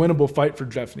this is a winnable fight for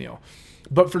Geoff Neal.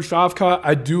 But for Shavkat,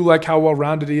 I do like how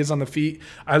well-rounded he is on the feet.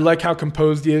 I like how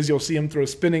composed he is. You'll see him throw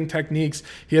spinning techniques.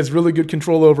 He has really good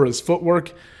control over his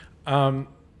footwork.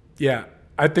 Yeah,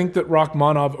 I think that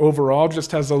Rakhmonov overall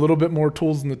just has a little bit more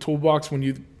tools in the toolbox when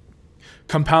you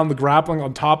compound the grappling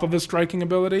on top of his striking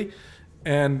ability.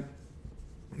 And,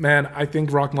 man, I think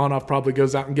Rakhmonov probably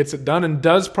goes out and gets it done and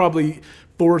does probably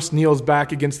force Neal's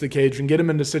back against the cage and get him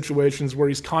into situations where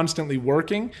he's constantly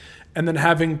working and then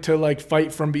having to like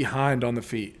fight from behind on the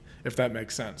feet, if that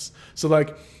makes sense. So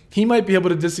like he might be able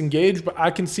to disengage, but I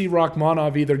can see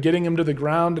Rakhmonov either getting him to the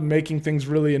ground and making things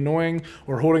really annoying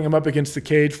or holding him up against the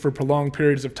cage for prolonged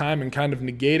periods of time and kind of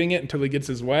negating it until he gets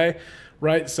his way,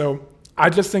 right? So I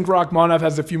just think Rakhmonov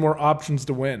has a few more options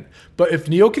to win. But if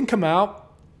Neal can come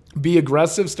out be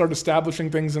aggressive, start establishing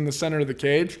things in the center of the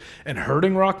cage and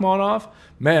hurting Rakhmonov,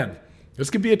 man, this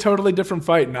could be a totally different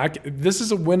fight. And this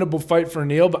is a winnable fight for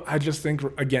Neal, but I just think,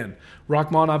 again,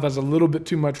 Rakhmonov has a little bit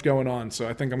too much going on, so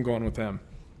I think I'm going with him.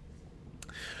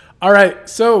 All right,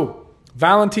 so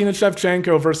Valentina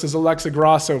Shevchenko versus Alexa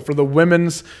Grasso for the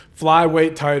women's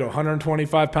flyweight title,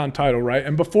 125-pound title, right?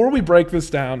 And before we break this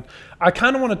down, I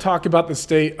kind of want to talk about the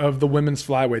state of the women's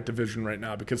flyweight division right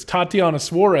now, because Tatiana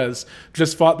Suarez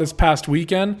just fought this past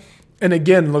weekend and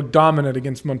again looked dominant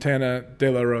against Montana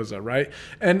De La Rosa, right?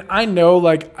 And I know,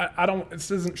 like, I don't, this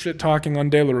isn't shit talking on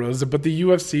De La Rosa, but the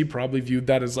UFC probably viewed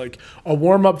that as like a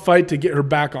warm-up fight to get her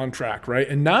back on track, right?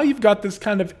 And now you've got this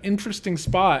kind of interesting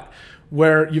spot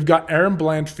where you've got Erin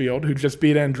Blanchfield, who just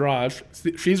beat Andrade.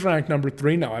 She's ranked number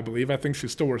 3 now, I believe. I think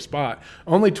she's still her spot.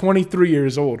 Only 23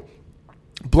 years old.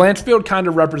 Blanchfield kind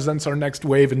of represents our next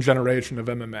wave and generation of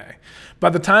MMA. By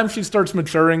the time she starts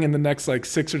maturing in the next like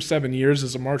 6 or 7 years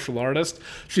as a martial artist,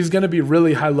 she's going to be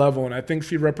really high level, and I think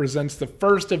she represents the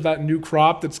first of that new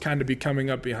crop that's kind of be coming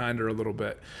up behind her a little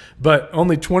bit. But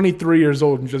only 23 years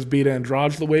old and just beat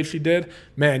Andrade the way she did,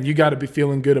 man, you got to be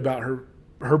feeling good about her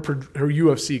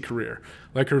UFC career,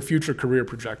 like her future career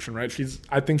projection, right?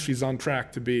 I think she's on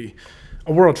track to be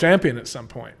a world champion at some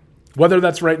point. Whether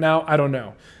that's right now, I don't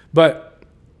know. But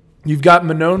you've got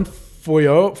Manon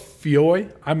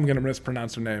Fiorot. I'm going to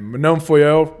mispronounce her name. Manon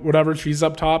Fiorot, whatever. She's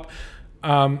up top.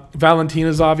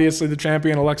 Valentina's obviously the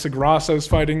champion. Alexa Grasso's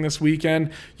fighting this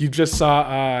weekend. You just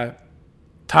saw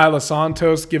Tyler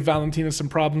Santos give Valentina some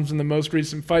problems in the most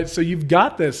recent fight. So you've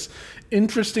got this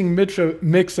interesting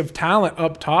mix of talent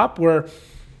up top where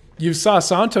you saw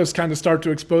Santos kind of start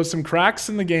to expose some cracks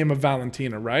in the game of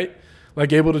Valentina, right?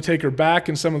 Like able to take her back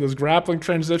in some of those grappling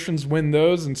transitions, win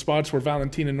those in spots where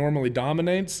Valentina normally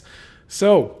dominates.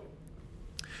 So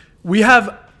we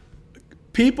have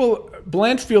people,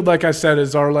 Blanchfield, like I said,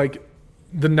 is our like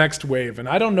the next wave. And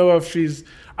I don't know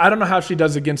how she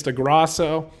does against a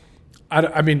Grasso.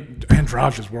 I mean,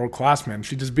 Andrade is world class, man.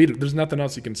 She just beat it. There's nothing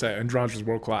else you can say. Andrade is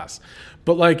world class.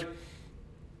 But like,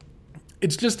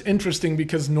 it's just interesting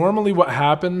because normally what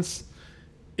happens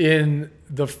in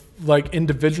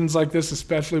divisions like this,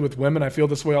 especially with women, I feel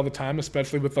this way all the time,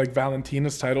 especially with like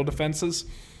Valentina's title defenses,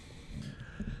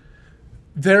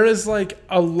 there is like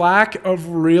a lack of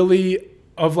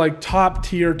like top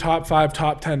tier, top 5,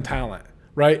 top 10 talent,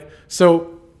 right?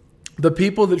 So the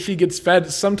people that she gets fed,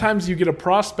 sometimes you get a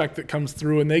prospect that comes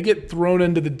through and they get thrown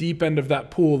into the deep end of that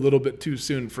pool a little bit too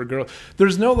soon for girls.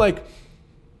 There's no like,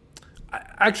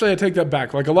 actually I take that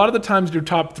back. Like a lot of the times your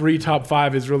top 3, top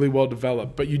 5 is really well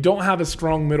developed, but you don't have a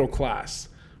strong middle class,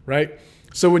 right?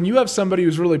 So when you have somebody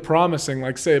who's really promising,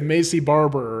 like say Macy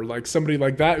Barber or like somebody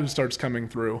like that who starts coming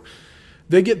through,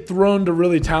 they get thrown to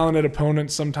really talented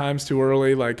opponents sometimes too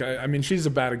early. Like, I mean, she's a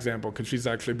bad example because she's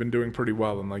actually been doing pretty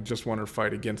well and like just won her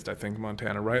fight against, I think,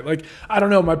 Montana, right? Like, I don't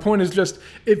know. My point is just,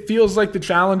 it feels like the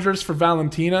challengers for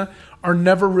Valentina are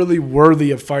never really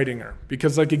worthy of fighting her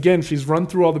because, like, again, she's run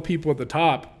through all the people at the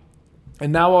top,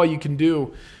 and now all you can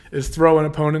do is throw in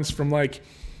opponents from like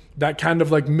that kind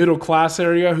of like middle class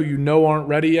area who you know aren't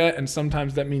ready yet, and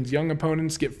sometimes that means young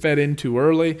opponents get fed in too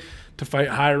early to fight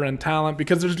higher end talent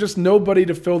because there's just nobody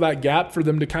to fill that gap for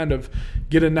them to kind of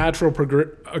get a natural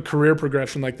career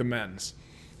progression like the men's.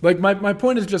 Like my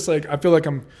point is just like, I feel like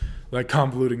I'm like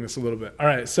convoluting this a little bit. All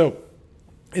right, so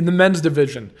in the men's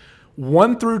division,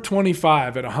 1 through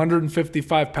 25 at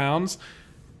 155 pounds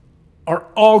are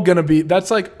all going to be, that's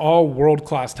like all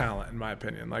world-class talent in my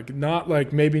opinion. Like not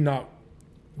like, maybe not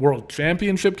world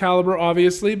championship caliber,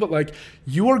 obviously, but like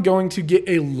you are going to get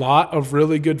a lot of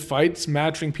really good fights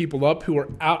matching people up who are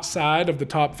outside of the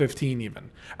top 15,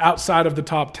 even outside of the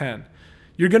top 10.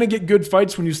 You're going to get good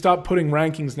fights when you stop putting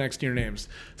rankings next to your names.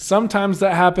 Sometimes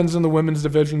that happens in the women's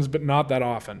divisions, but not that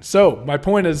often. So my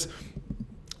point is,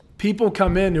 people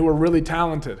come in who are really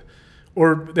talented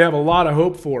or they have a lot of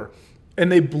hope for,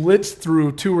 and they blitz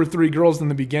through 2 or 3 girls in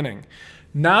the beginning.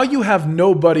 Now you have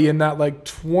nobody in that like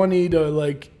 20 to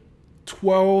like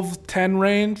 12, 10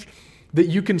 range that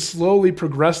you can slowly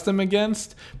progress them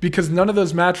against because none of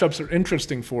those matchups are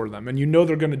interesting for them and you know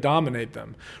they're going to dominate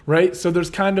them, right? So there's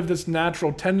kind of this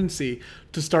natural tendency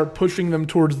to start pushing them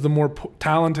towards the more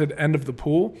talented end of the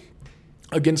pool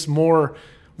against more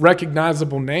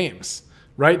recognizable names,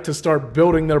 right? To start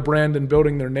building their brand and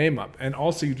building their name up. And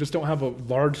also you just don't have a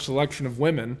large selection of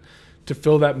women to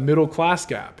fill that middle class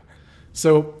gap.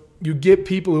 So you get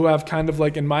people who have kind of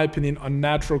like, in my opinion,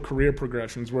 unnatural career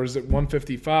progressions, whereas at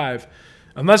 155,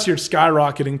 unless you're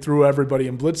skyrocketing through everybody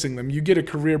and blitzing them, you get a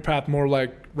career path more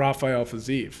like Rafael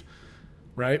Fiziev,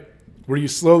 right? where you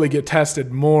slowly get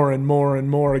tested more and more and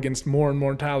more against more and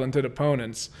more talented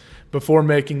opponents before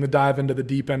making the dive into the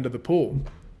deep end of the pool.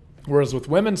 Whereas with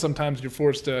women, sometimes you're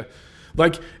forced to,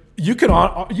 like, you could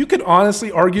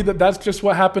honestly argue that that's just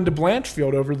what happened to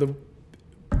Blanchfield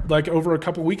over a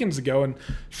couple weekends ago, and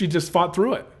she just fought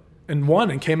through it and won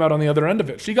and came out on the other end of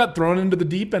it. She got thrown into the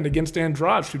deep end against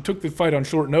Andrade, who took the fight on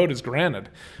short notice, granted.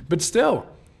 But still,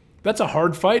 that's a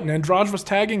hard fight, and Andrade was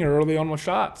tagging her early on with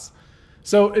shots.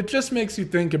 So it just makes you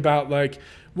think about, like,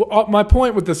 well, my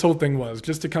point with this whole thing was,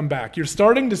 just to come back, you're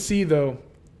starting to see, though,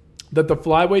 that the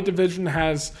flyweight division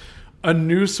has a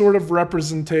new sort of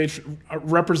representative,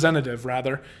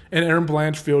 in Erin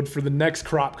Blanchfield for the next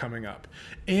crop coming up.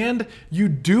 And you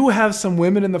do have some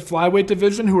women in the flyweight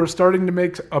division who are starting to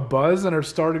make a buzz and are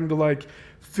starting to, like,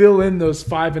 fill in those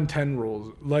 5 and 10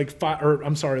 rules,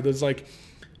 those like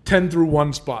 10 through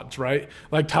 1 spots, right?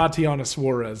 Like Tatiana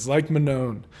Suarez, like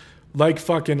Manon, like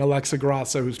fucking Alexa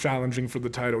Grasso, who's challenging for the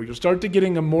title. You'll start to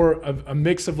getting a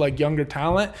mix of, like, younger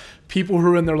talent, people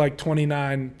who are in their, like,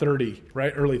 29, 30,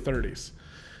 right? Early 30s.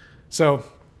 So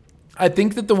I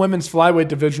think that the women's flyweight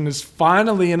division is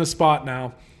finally in a spot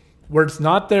now where it's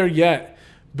not there yet,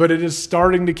 but it is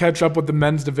starting to catch up with the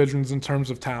men's divisions in terms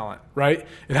of talent, right?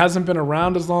 It hasn't been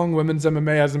around as long. Women's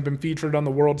MMA hasn't been featured on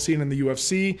the world scene in the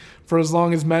UFC for as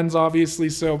long as men's, obviously.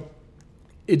 So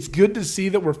it's good to see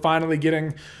that we're finally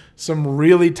getting some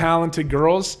really talented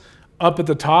girls up at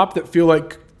the top that feel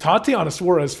like Tatiana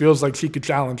Suarez feels like she could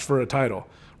challenge for a title,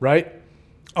 right?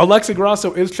 Alexa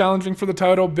Grasso is challenging for the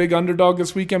title, big underdog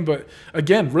this weekend, but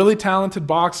again, really talented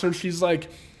boxer. She's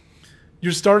like,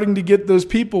 you're starting to get those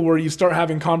people where you start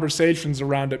having conversations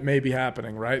around it maybe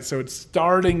happening, right? So it's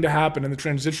starting to happen, and the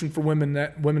transition for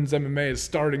women's MMA is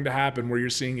starting to happen where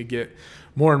you're seeing it get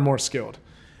more and more skilled.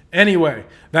 Anyway,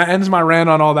 that ends my rant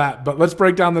on all that, but let's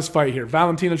break down this fight here.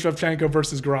 Valentina Shevchenko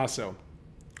versus Grasso.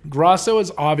 Grasso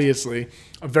is obviously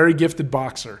a very gifted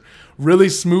boxer. Really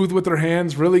smooth with her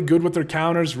hands, really good with her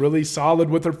counters, really solid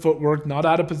with her footwork, not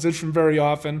out of position very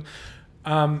often.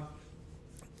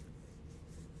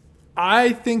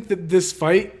 I think that this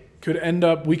fight we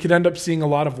could end up seeing a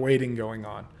lot of waiting going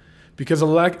on because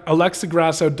Alexa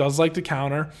Grasso does like to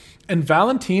counter, and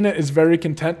Valentina is very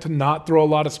content to not throw a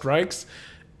lot of strikes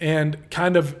and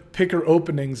kind of pick her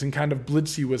openings and kind of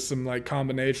blitz you with some, like,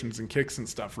 combinations and kicks and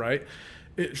stuff, right?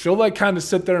 She'll, like, kind of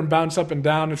sit there and bounce up and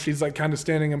down if she's, like, kind of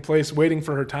standing in place waiting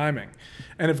for her timing.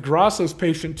 And if Grasso's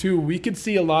patient too, we could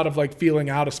see a lot of, like, feeling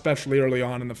out, especially early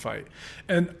on in the fight.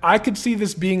 And I could see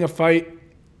this being a fight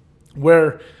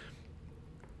where,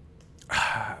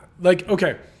 like,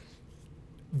 okay,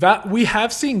 that we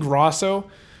have seen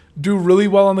Grasso do really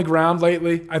well on the ground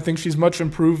lately. I think she's much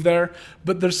improved there.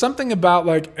 But there's something about,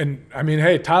 like, and I mean,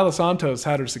 hey, Tyler Santos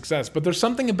had her success, but there's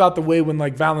something about the way when,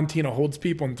 like, Valentina holds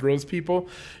people and throws people.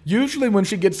 Usually when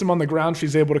she gets them on the ground,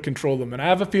 she's able to control them. And I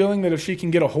have a feeling that if she can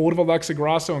get a hold of Alexa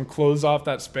Grasso and close off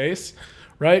that space,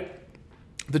 right,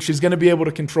 that she's going to be able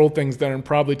to control things there and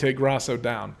probably take Grasso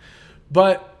down.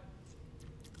 But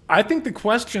I think the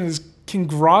question is, can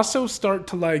Grasso start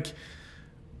to, like,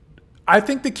 I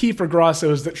think the key for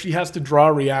Grasso is that she has to draw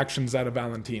reactions out of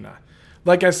Valentina.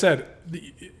 Like I said,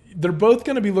 they're both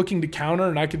going to be looking to counter,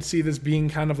 and I could see this being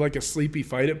kind of like a sleepy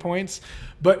fight at points.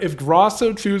 But if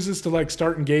Grasso chooses to, like,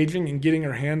 start engaging and getting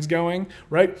her hands going,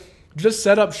 right, just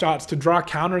set up shots to draw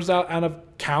counters out of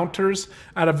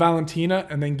Valentina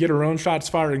and then get her own shots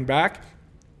firing back,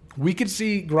 we could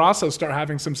see Grasso start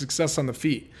having some success on the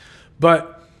feet.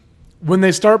 But when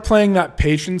they start playing that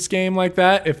patience game like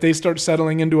that, if they start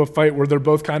settling into a fight where they're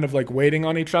both kind of, like, waiting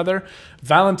on each other,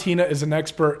 Valentina is an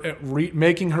expert at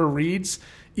making her reads,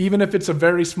 even if it's a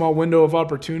very small window of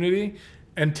opportunity,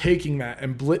 and taking that.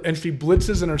 And she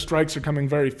blitzes and her strikes are coming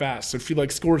very fast. So she,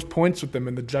 like, scores points with them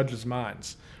in the judges'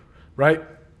 minds, right?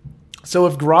 So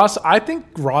I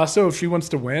think Grasso, if she wants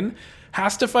to win,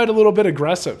 has to fight a little bit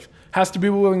aggressive. Has to be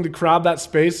willing to crowd that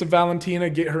space of Valentina,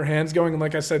 get her hands going, and,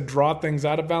 like I said, draw things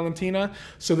out of Valentina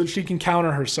so that she can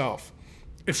counter herself.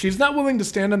 If she's not willing to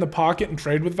stand in the pocket and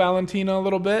trade with Valentina a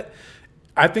little bit,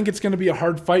 I think it's going to be a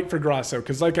hard fight for Grasso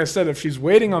because, like I said, if she's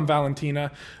waiting on Valentina,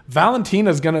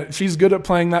 she's good at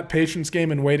playing that patience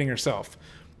game and waiting herself.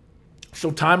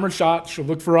 She'll time her shots. She'll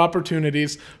look for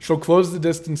opportunities. She'll close the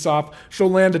distance off.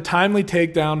 She'll land a timely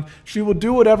takedown. She will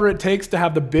do whatever it takes to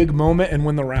have the big moment and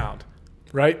win the round,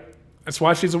 right? That's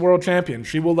why she's a world champion.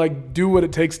 She will, like, do what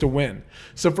it takes to win.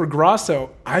 So for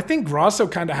Grasso, I think Grasso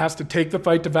kind of has to take the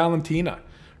fight to Valentina,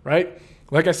 right?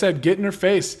 Like I said, get in her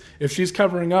face. If she's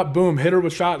covering up, boom, hit her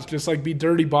with shots. Just, like, be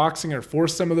dirty boxing her.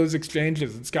 Force some of those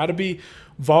exchanges. It's got to be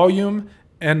volume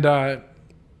and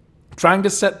trying to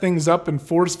set things up and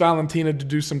force Valentina to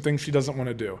do some things she doesn't want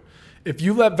to do. If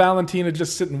you let Valentina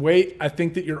just sit and wait, I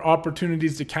think that your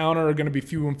opportunities to counter are going to be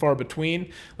few and far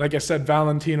between. Like I said,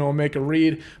 Valentina will make a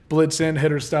read, blitz in,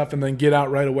 hit her stuff, and then get out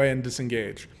right away and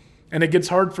disengage. And it gets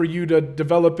hard for you to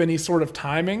develop any sort of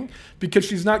timing because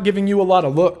she's not giving you a lot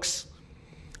of looks.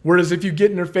 Whereas if you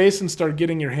get in her face and start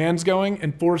getting your hands going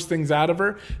and force things out of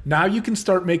her, now you can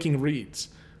start making reads,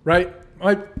 right?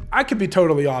 I could be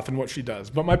totally off in what she does,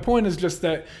 but my point is just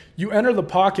that you enter the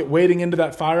pocket waiting into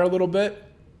that fire a little bit,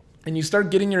 and you start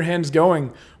getting your hands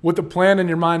going with a plan in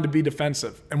your mind to be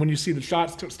defensive. And when you see the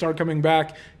shots start coming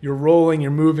back, you're rolling, you're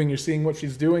moving, you're seeing what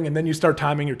she's doing, and then you start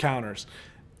timing your counters,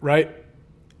 right?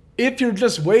 If you're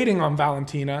just waiting on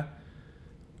Valentina,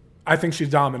 I think she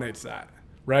dominates that,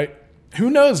 right? Who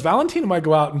knows? Valentina might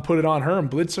go out and put it on her and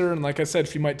blitz her, and like I said,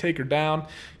 she might take her down,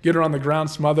 get her on the ground,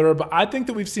 smother her. But I think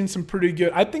that we've seen some pretty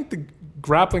good – I think the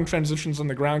grappling transitions on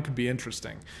the ground could be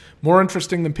interesting. More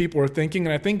interesting than people are thinking,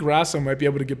 and I think Grasso might be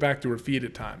able to get back to her feet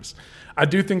at times. I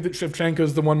do think that Shavchenko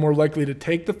is the one more likely to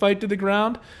take the fight to the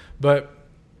ground, but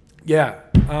yeah,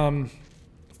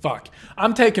 fuck.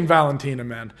 I'm taking Valentina,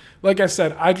 man. Like I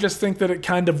said, I just think that it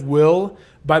kind of will,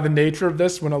 by the nature of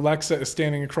this, when Alexa is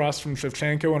standing across from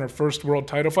Shavchenko in her first world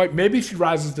title fight. Maybe she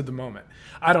rises to the moment.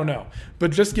 I don't know. But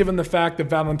just given the fact that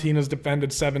Valentina's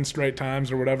defended 7 straight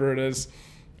times or whatever it is,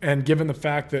 and given the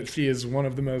fact that she is one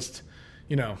of the most,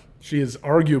 she is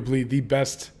arguably the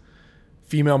best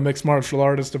female mixed martial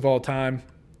artist of all time,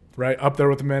 right? Up there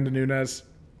with Amanda Nunes.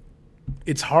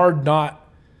 It's hard not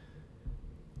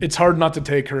to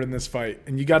take her in this fight.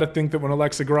 And you got to think that when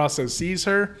Alexa Grasso sees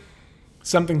her,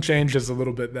 something changes a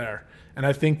little bit there. And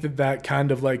I think that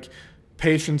kind of like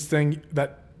patience thing,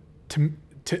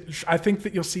 I think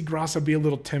that you'll see Grasso be a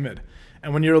little timid.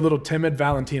 And when you're a little timid,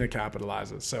 Valentina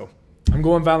capitalizes. So I'm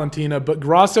going Valentina, but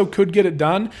Grasso could get it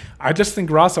done. I just think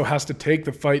Grasso has to take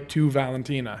the fight to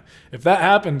Valentina. If that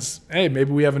happens, hey,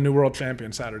 maybe we have a new world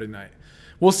champion Saturday night.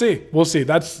 We'll see.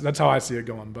 That's how I see it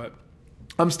going. But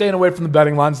I'm staying away from the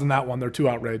betting lines on that one. They're too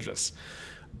outrageous.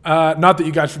 Not that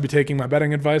you guys should be taking my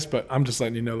betting advice, but I'm just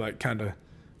letting you know, like, kind of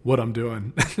what I'm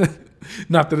doing.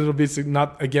 Not that it'll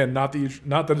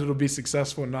be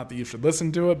successful, and not that you should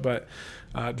listen to it, but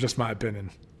just my opinion.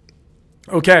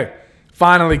 Okay,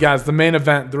 finally, guys, the main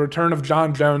event: the return of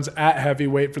Jon Jones at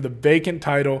heavyweight for the vacant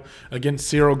title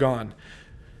against Ciryl Gane.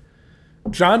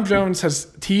 Jon Jones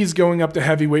has teased going up to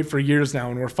heavyweight for years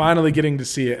now, and we're finally getting to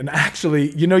see it. And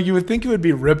actually, you would think he would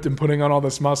be ripped and putting on all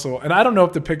this muscle. And I don't know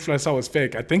if the picture I saw was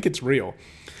fake. I think it's real.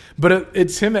 But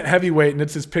it's him at heavyweight, and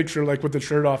it's his picture like with the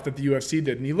shirt off that the UFC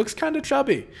did. And he looks kind of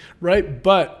chubby, right?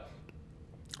 But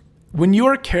when you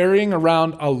are carrying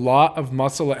around a lot of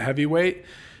muscle at heavyweight,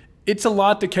 it's a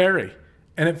lot to carry.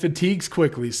 And it fatigues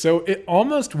quickly. So it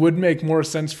almost would make more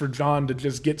sense for Jon to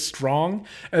just get strong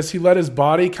as he let his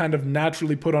body kind of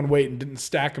naturally put on weight and didn't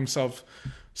stack himself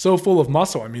so full of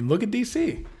muscle. I mean, look at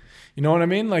DC. You know what I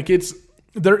mean? Like,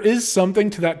 there is something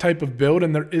to that type of build,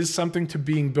 and there is something to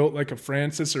being built like a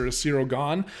Francis or a Ciryl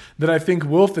Gane that I think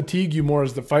will fatigue you more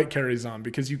as the fight carries on,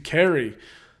 because you carry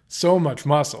so much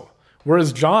muscle.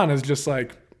 Whereas Jon has just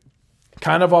like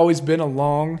kind of always been a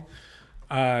long,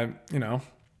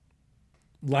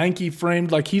 lanky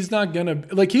framed, like he's not gonna,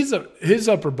 like his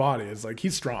upper body is like,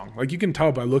 he's strong. Like you can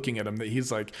tell by looking at him that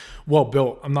he's like well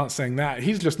built. I'm not saying that.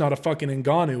 He's just not a fucking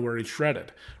Ngannou where he's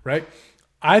shredded, right?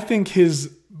 I think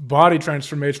his body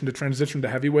transformation to transition to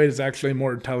heavyweight is actually a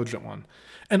more intelligent one.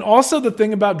 And also the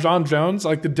thing about Jon Jones,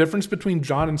 like the difference between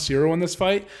Jon and Ciryl in this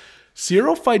fight,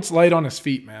 Ciryl fights light on his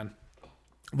feet, man.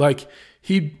 Like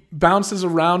he bounces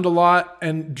around a lot,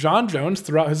 and Jon Jones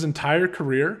throughout his entire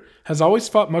career has always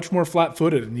fought much more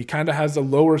flat-footed, and he kind of has a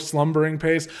lower slumbering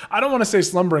pace. I don't want to say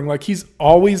slumbering, like he's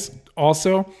always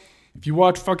also, if you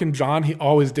watch fucking Jon, he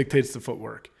always dictates the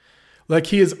footwork. Like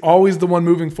he is always the one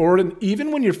moving forward, and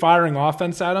even when you're firing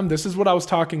offense at him, this is what I was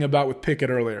talking about with Pickett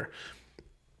earlier.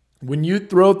 When you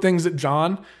throw things at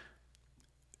Jon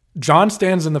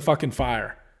stands in the fucking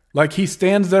fire. Like he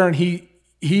stands there and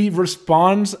he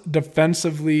responds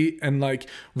defensively and like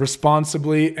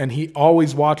responsibly, and he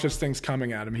always watches things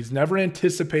coming at him. He's never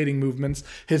anticipating movements.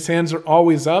 His hands are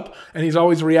always up, and he's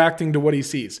always reacting to what he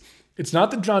sees. It's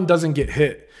not that Jon doesn't get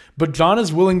hit, but Jon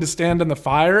is willing to stand in the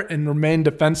fire and remain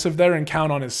defensive there and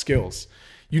count on his skills.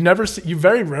 You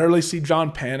very rarely see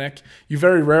Jon panic. You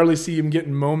very rarely see him get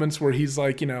in moments where he's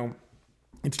like,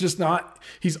 it's just not,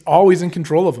 he's always in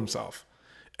control of himself.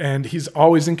 And he's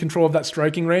always in control of that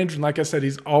striking range. And like I said,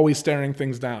 he's always staring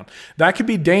things down. That could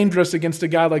be dangerous against a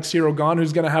guy like Ciryl Gane,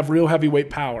 who's going to have real heavyweight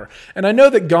power. And I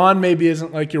know that Gane maybe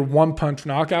isn't like your one-punch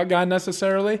knockout guy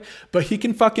necessarily, but he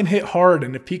can fucking hit hard.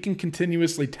 And if he can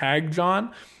continuously tag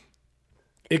John,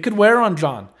 it could wear on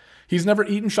John. John's never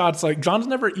eaten shots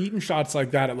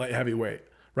like that at light heavyweight,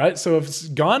 right? So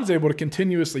if Gane's able to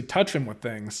continuously touch him with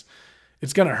things,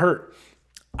 it's going to hurt.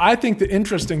 I think the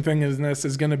interesting thing in this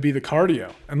is going to be the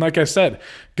cardio. And like I said,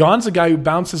 Gane's a guy who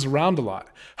bounces around a lot.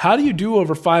 How do you do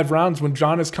over 5 rounds when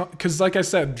John is... Because like I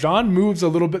said, John moves a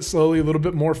little bit slowly, a little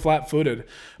bit more flat-footed,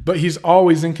 but he's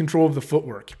always in control of the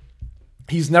footwork.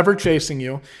 He's never chasing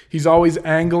you. He's always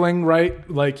angling, right?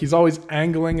 Like he's always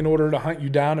angling in order to hunt you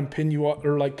down and pin you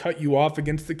or like cut you off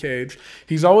against the cage.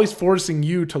 He's always forcing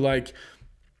you to like...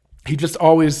 He just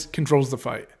always controls the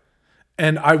fight.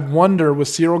 And I wonder, with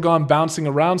Ciryl Gane bouncing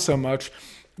around so much,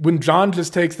 when John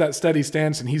just takes that steady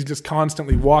stance and he's just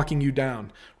constantly walking you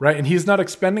down, right? And he's not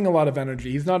expending a lot of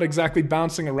energy. He's not exactly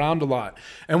bouncing around a lot.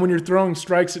 And when you're throwing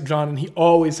strikes at John and he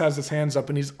always has his hands up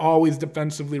and he's always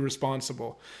defensively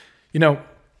responsible, you know,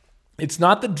 it's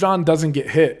not that John doesn't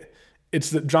get hit. It's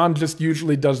that John just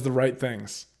usually does the right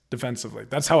things defensively.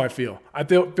 That's how I feel. I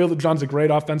feel that John's a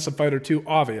great offensive fighter too,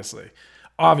 obviously.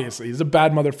 Obviously, he's a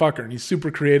bad motherfucker and he's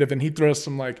super creative and he throws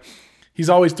some like, he's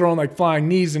always throwing like flying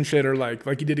knees and shit or like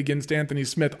he did against Anthony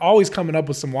Smith, always coming up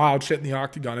with some wild shit in the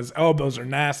octagon. His elbows are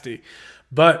nasty,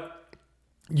 but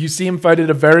you see him fight at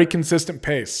a very consistent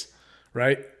pace,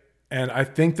 right? And I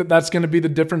think that that's going to be the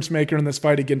difference maker in this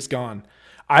fight against Gane.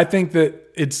 I think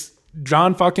that it's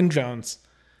John fucking Jones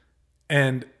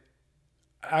and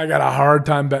I got a hard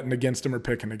time betting against him or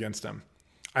picking against him.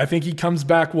 I think he comes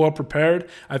back well prepared.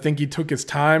 I think he took his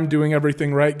time doing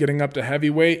everything right, getting up to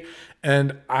heavyweight.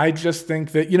 And I just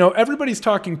think that, you know, everybody's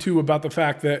talking too about the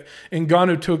fact that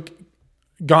Ngannou took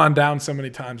Gane down so many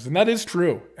times. And that is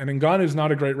true. And Ngannou's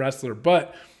not a great wrestler,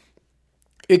 but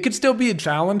it could still be a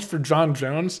challenge for Jon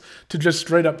Jones to just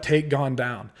straight up take Gane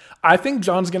down. I think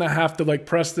John's going to have to like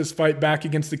press this fight back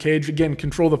against the cage. Again,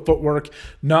 control the footwork,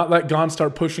 not let Gane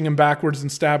start pushing him backwards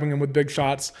and stabbing him with big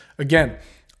shots. Again,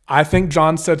 I think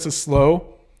John sets a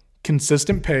slow,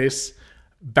 consistent pace,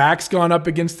 backs Gane up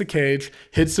against the cage,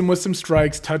 hits him with some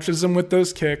strikes, touches him with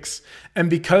those kicks, and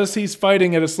because he's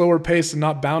fighting at a slower pace and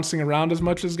not bouncing around as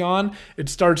much as Gane, it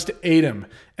starts to aid him.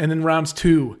 And in rounds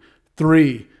 2,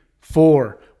 3,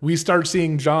 4, we start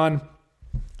seeing John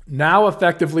now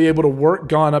effectively able to work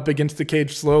Gane up against the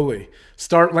cage slowly,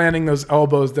 start landing those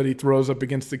elbows that he throws up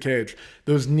against the cage,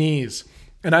 those knees.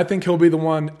 And I think he'll be the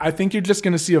one. I think you're just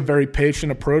going to see a very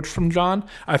patient approach from John.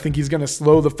 I think he's going to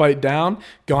slow the fight down.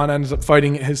 Gane ends up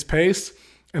fighting at his pace.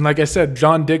 And like I said,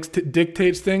 John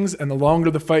dictates things. And the longer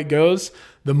the fight goes,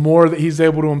 the more that he's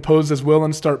able to impose his will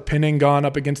and start pinning Gane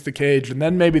up against the cage. And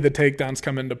then maybe the takedowns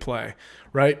come into play,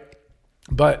 right?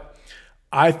 But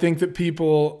I think that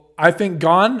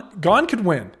Gane could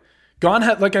win. Gane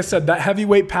had, like I said, that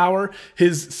heavyweight power,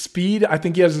 his speed, I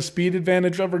think he has a speed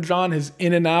advantage over John. His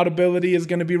in and out ability is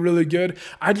going to be really good.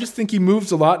 I just think he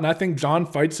moves a lot, and I think John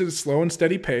fights at a slow and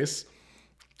steady pace.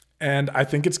 And I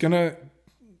think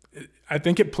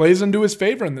it plays into his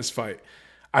favor in this fight.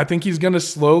 I think he's going to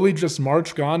slowly just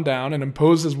march Gane down and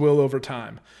impose his will over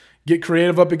time. Get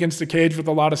creative up against the cage with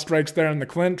a lot of strikes there in the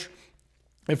clinch.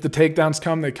 If the takedowns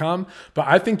come, they come. But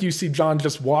I think you see John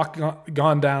just walk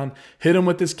Gane down, hit him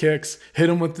with his kicks,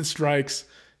 hit him with the strikes,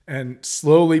 and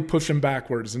slowly push him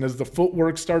backwards. And as the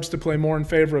footwork starts to play more in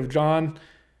favor of John,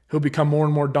 he'll become more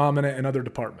and more dominant in other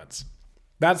departments.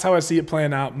 That's how I see it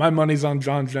playing out. My money's on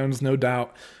Jon Jones, no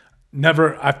doubt. I'm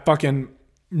never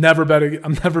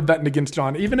betting against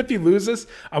John. Even if he loses,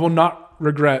 I will not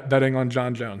regret betting on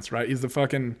Jon Jones, right? He's the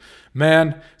fucking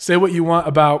man. Say what you want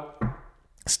about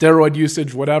steroid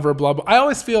usage, whatever, blah, blah. I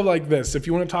always feel like this. If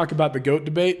you want to talk about the GOAT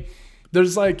debate,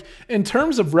 there's like, in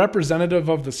terms of representative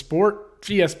of the sport,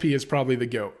 GSP is probably the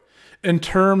GOAT. In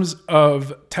terms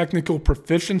of technical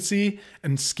proficiency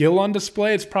and skill on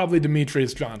display, it's probably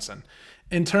Demetrius Johnson.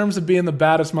 In terms of being the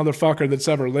baddest motherfucker that's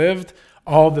ever lived,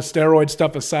 all the steroid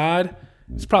stuff aside,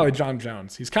 it's probably Jon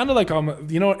Jones. He's kind of like,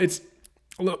 it's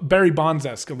Barry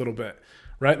Bonds-esque a little bit.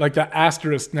 Right? Like that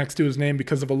asterisk next to his name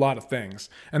because of a lot of things.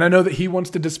 And I know that he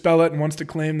wants to dispel it and wants to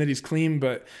claim that he's clean,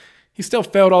 but he still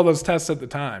failed all those tests at the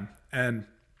time. And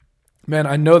man,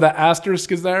 I know that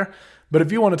asterisk is there, but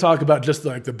if you want to talk about just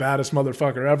like the baddest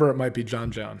motherfucker ever, it might be Jon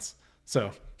Jones.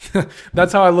 So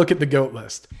that's how I look at the GOAT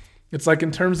list. It's like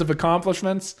in terms of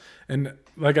accomplishments and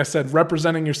like I said,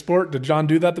 representing your sport, did John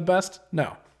do that the best?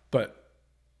 No, but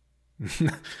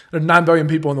There's 9 billion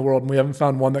people in the world, and we haven't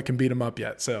found one that can beat him up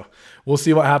yet. So we'll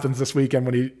see what happens this weekend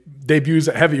when he debuts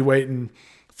at heavyweight and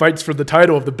fights for the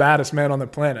title of the baddest man on the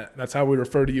planet. That's how we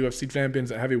refer to UFC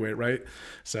champions at heavyweight, right?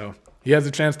 So he has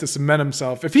a chance to cement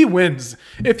himself. If he wins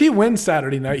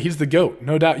Saturday night, he's the GOAT,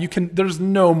 no doubt. There's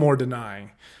no more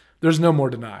denying. There's no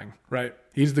more denying, right?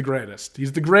 He's the greatest.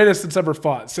 He's the greatest that's ever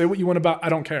fought. Say what you want about, I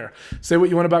don't care. Say what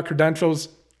you want about credentials.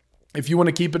 If you want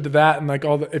to keep it to that and like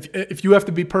all the, if you have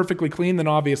to be perfectly clean, then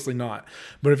obviously not.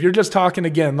 But if you're just talking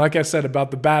again, like I said,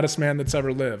 about the baddest man that's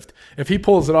ever lived, if he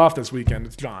pulls it off this weekend,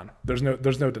 it's John. There's no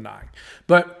denying.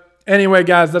 But anyway,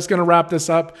 guys, that's going to wrap this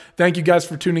up. Thank you guys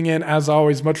for tuning in. As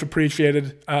always, much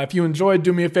appreciated. If you enjoyed,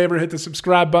 do me a favor, hit the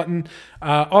subscribe button.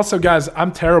 Also, guys,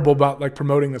 I'm terrible about like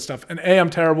promoting this stuff. And I'm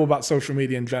terrible about social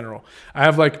media in general. I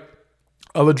have like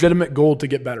a legitimate goal to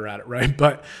get better at it, right?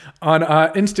 But on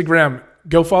Instagram,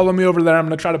 go follow me over there. I'm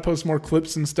going to try to post more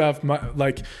clips and stuff,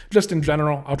 like just in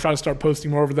general. I'll try to start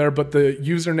posting more over there. But the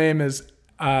username is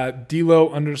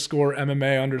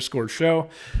Dilo_MMA_show.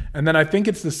 And then I think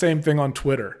it's the same thing on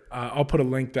Twitter. I'll put a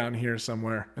link down here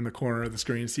somewhere in the corner of the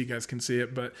screen so you guys can see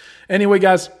it. But anyway,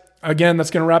 guys, again, that's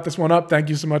going to wrap this one up. Thank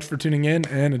you so much for tuning in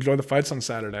and enjoy the fights on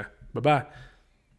Saturday. Bye-bye.